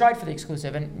tried for the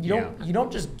exclusive, and you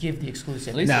don't just give the exclusive.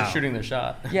 At least No. they're shooting their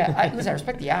shot. Yeah, listen, I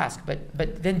respect the ask,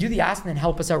 but then do the ask and then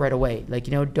help us out right away. Like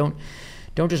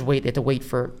don't just wait. They have to wait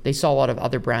for. They saw a lot of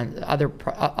other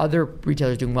other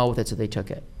retailers doing well with it, so they took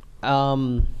it.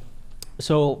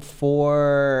 So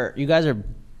for you guys are,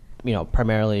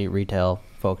 primarily retail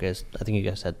focused. I think you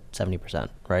guys said 70%,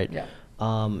 right? Yeah.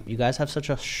 You guys have such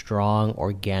a strong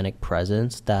organic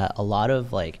presence that a lot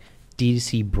of like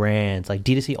D2C brands, like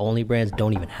D2C only brands,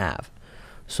 don't even have.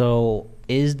 So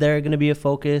is there going to be a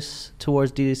focus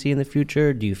towards D2C in the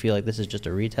future? Do you feel like this is just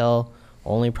a retail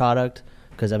only product?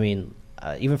 Because I mean,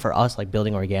 even for us, like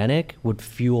building organic would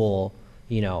fuel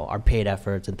our paid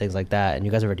efforts and things like that, and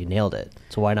you guys already nailed it.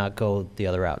 So why not go the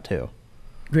other route too?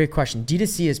 Great question.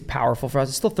 D2C is powerful for us.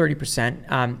 It's still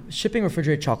 30%. Shipping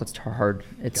refrigerated chocolate's hard.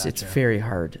 It's very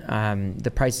hard.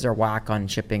 The prices are whack on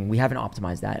shipping. We haven't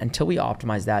optimized that. Until we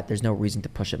optimize that, there's no reason to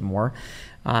push it more.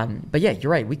 But yeah,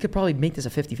 you're right. We could probably make this a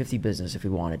 50-50 business if we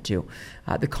wanted to.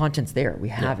 The content's there. We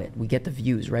have it. We get the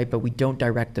views, right? But we don't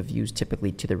direct the views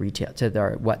typically to the retail, to the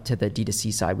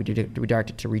D2C side. We direct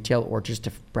it to retail or just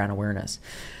to brand awareness.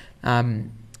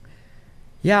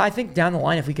 Yeah, I think down the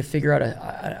line, if we could figure out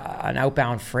an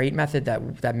outbound freight method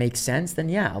that makes sense, then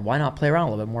yeah, why not play around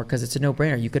a little bit more? Because it's a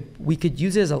no-brainer. We could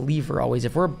use it as a lever always.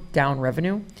 If we're down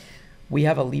revenue, we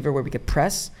have a lever where we could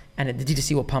press, and the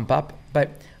D2C will pump up.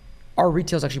 But our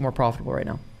retail is actually more profitable right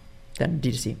now than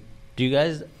D2C. Do you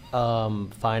guys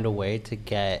find a way to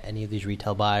get any of these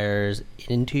retail buyers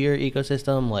into your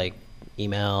ecosystem, like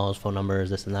emails, phone numbers,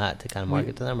 this and that, to kind of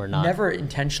market to them, or not? Never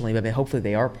intentionally, but hopefully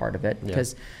they are part of it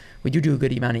because we do a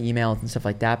good amount of emails and stuff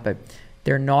like that, but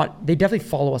they're not. They definitely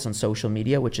follow us on social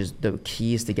media, which is the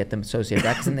key is to get them associated with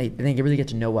that, because then they really get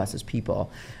to know us as people,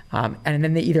 and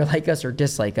then they either like us or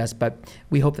dislike us. But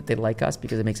we hope that they like us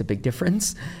because it makes a big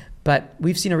difference. But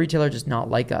we've seen a retailer just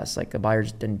not like us, like a buyer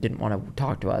just didn't want to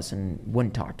talk to us and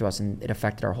wouldn't talk to us, and it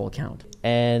affected our whole account.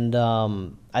 And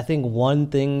I think one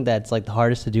thing that's like the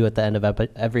hardest to do at the end of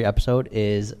every episode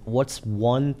is, what's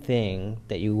one thing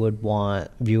that you would want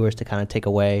viewers to kind of take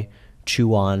away,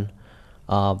 chew on,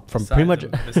 from pretty much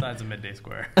besides a Midday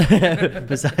Square.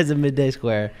 besides a Midday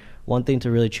Square, one thing to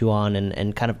really chew on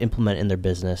and kind of implement in their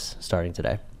business starting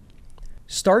today.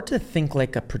 Start to think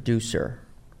like a producer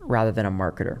rather than a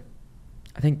marketer.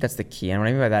 I think that's the key. And what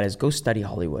I mean by that is go study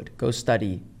Hollywood, go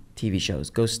study TV shows,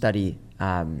 go study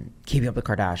Keeping Up with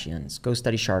the Kardashians, go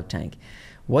study Shark Tank.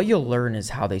 What you'll learn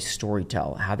is how they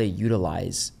storytell, how they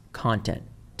utilize content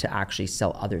to actually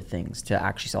sell other things, to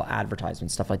actually sell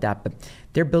advertisements, stuff like that. But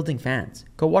they're building fans.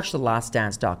 Go watch the Last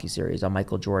Dance docuseries on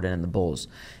Michael Jordan and the Bulls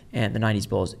and the 90s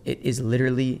Bulls. It is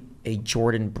literally a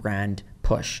Jordan brand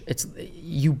push. It's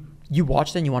you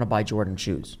watch that and you want to buy Jordan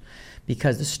shoes,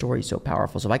 because the story is so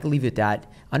powerful. So if I could leave you with that,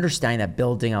 understanding that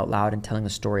building out loud and telling a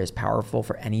story is powerful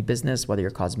for any business, whether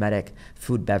you're cosmetic,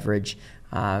 food, beverage,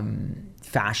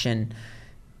 fashion.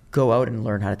 Go out and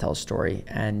learn how to tell a story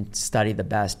and study the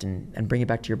best and bring it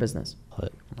back to your business.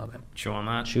 Love it. Chew on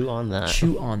that. Chew on that.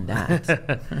 Chew on that.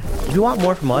 If you want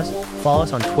more from us, follow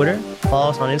us on Twitter, follow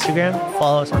us on Instagram,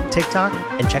 follow us on TikTok,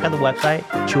 and check out the website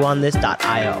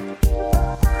chewonthis.io.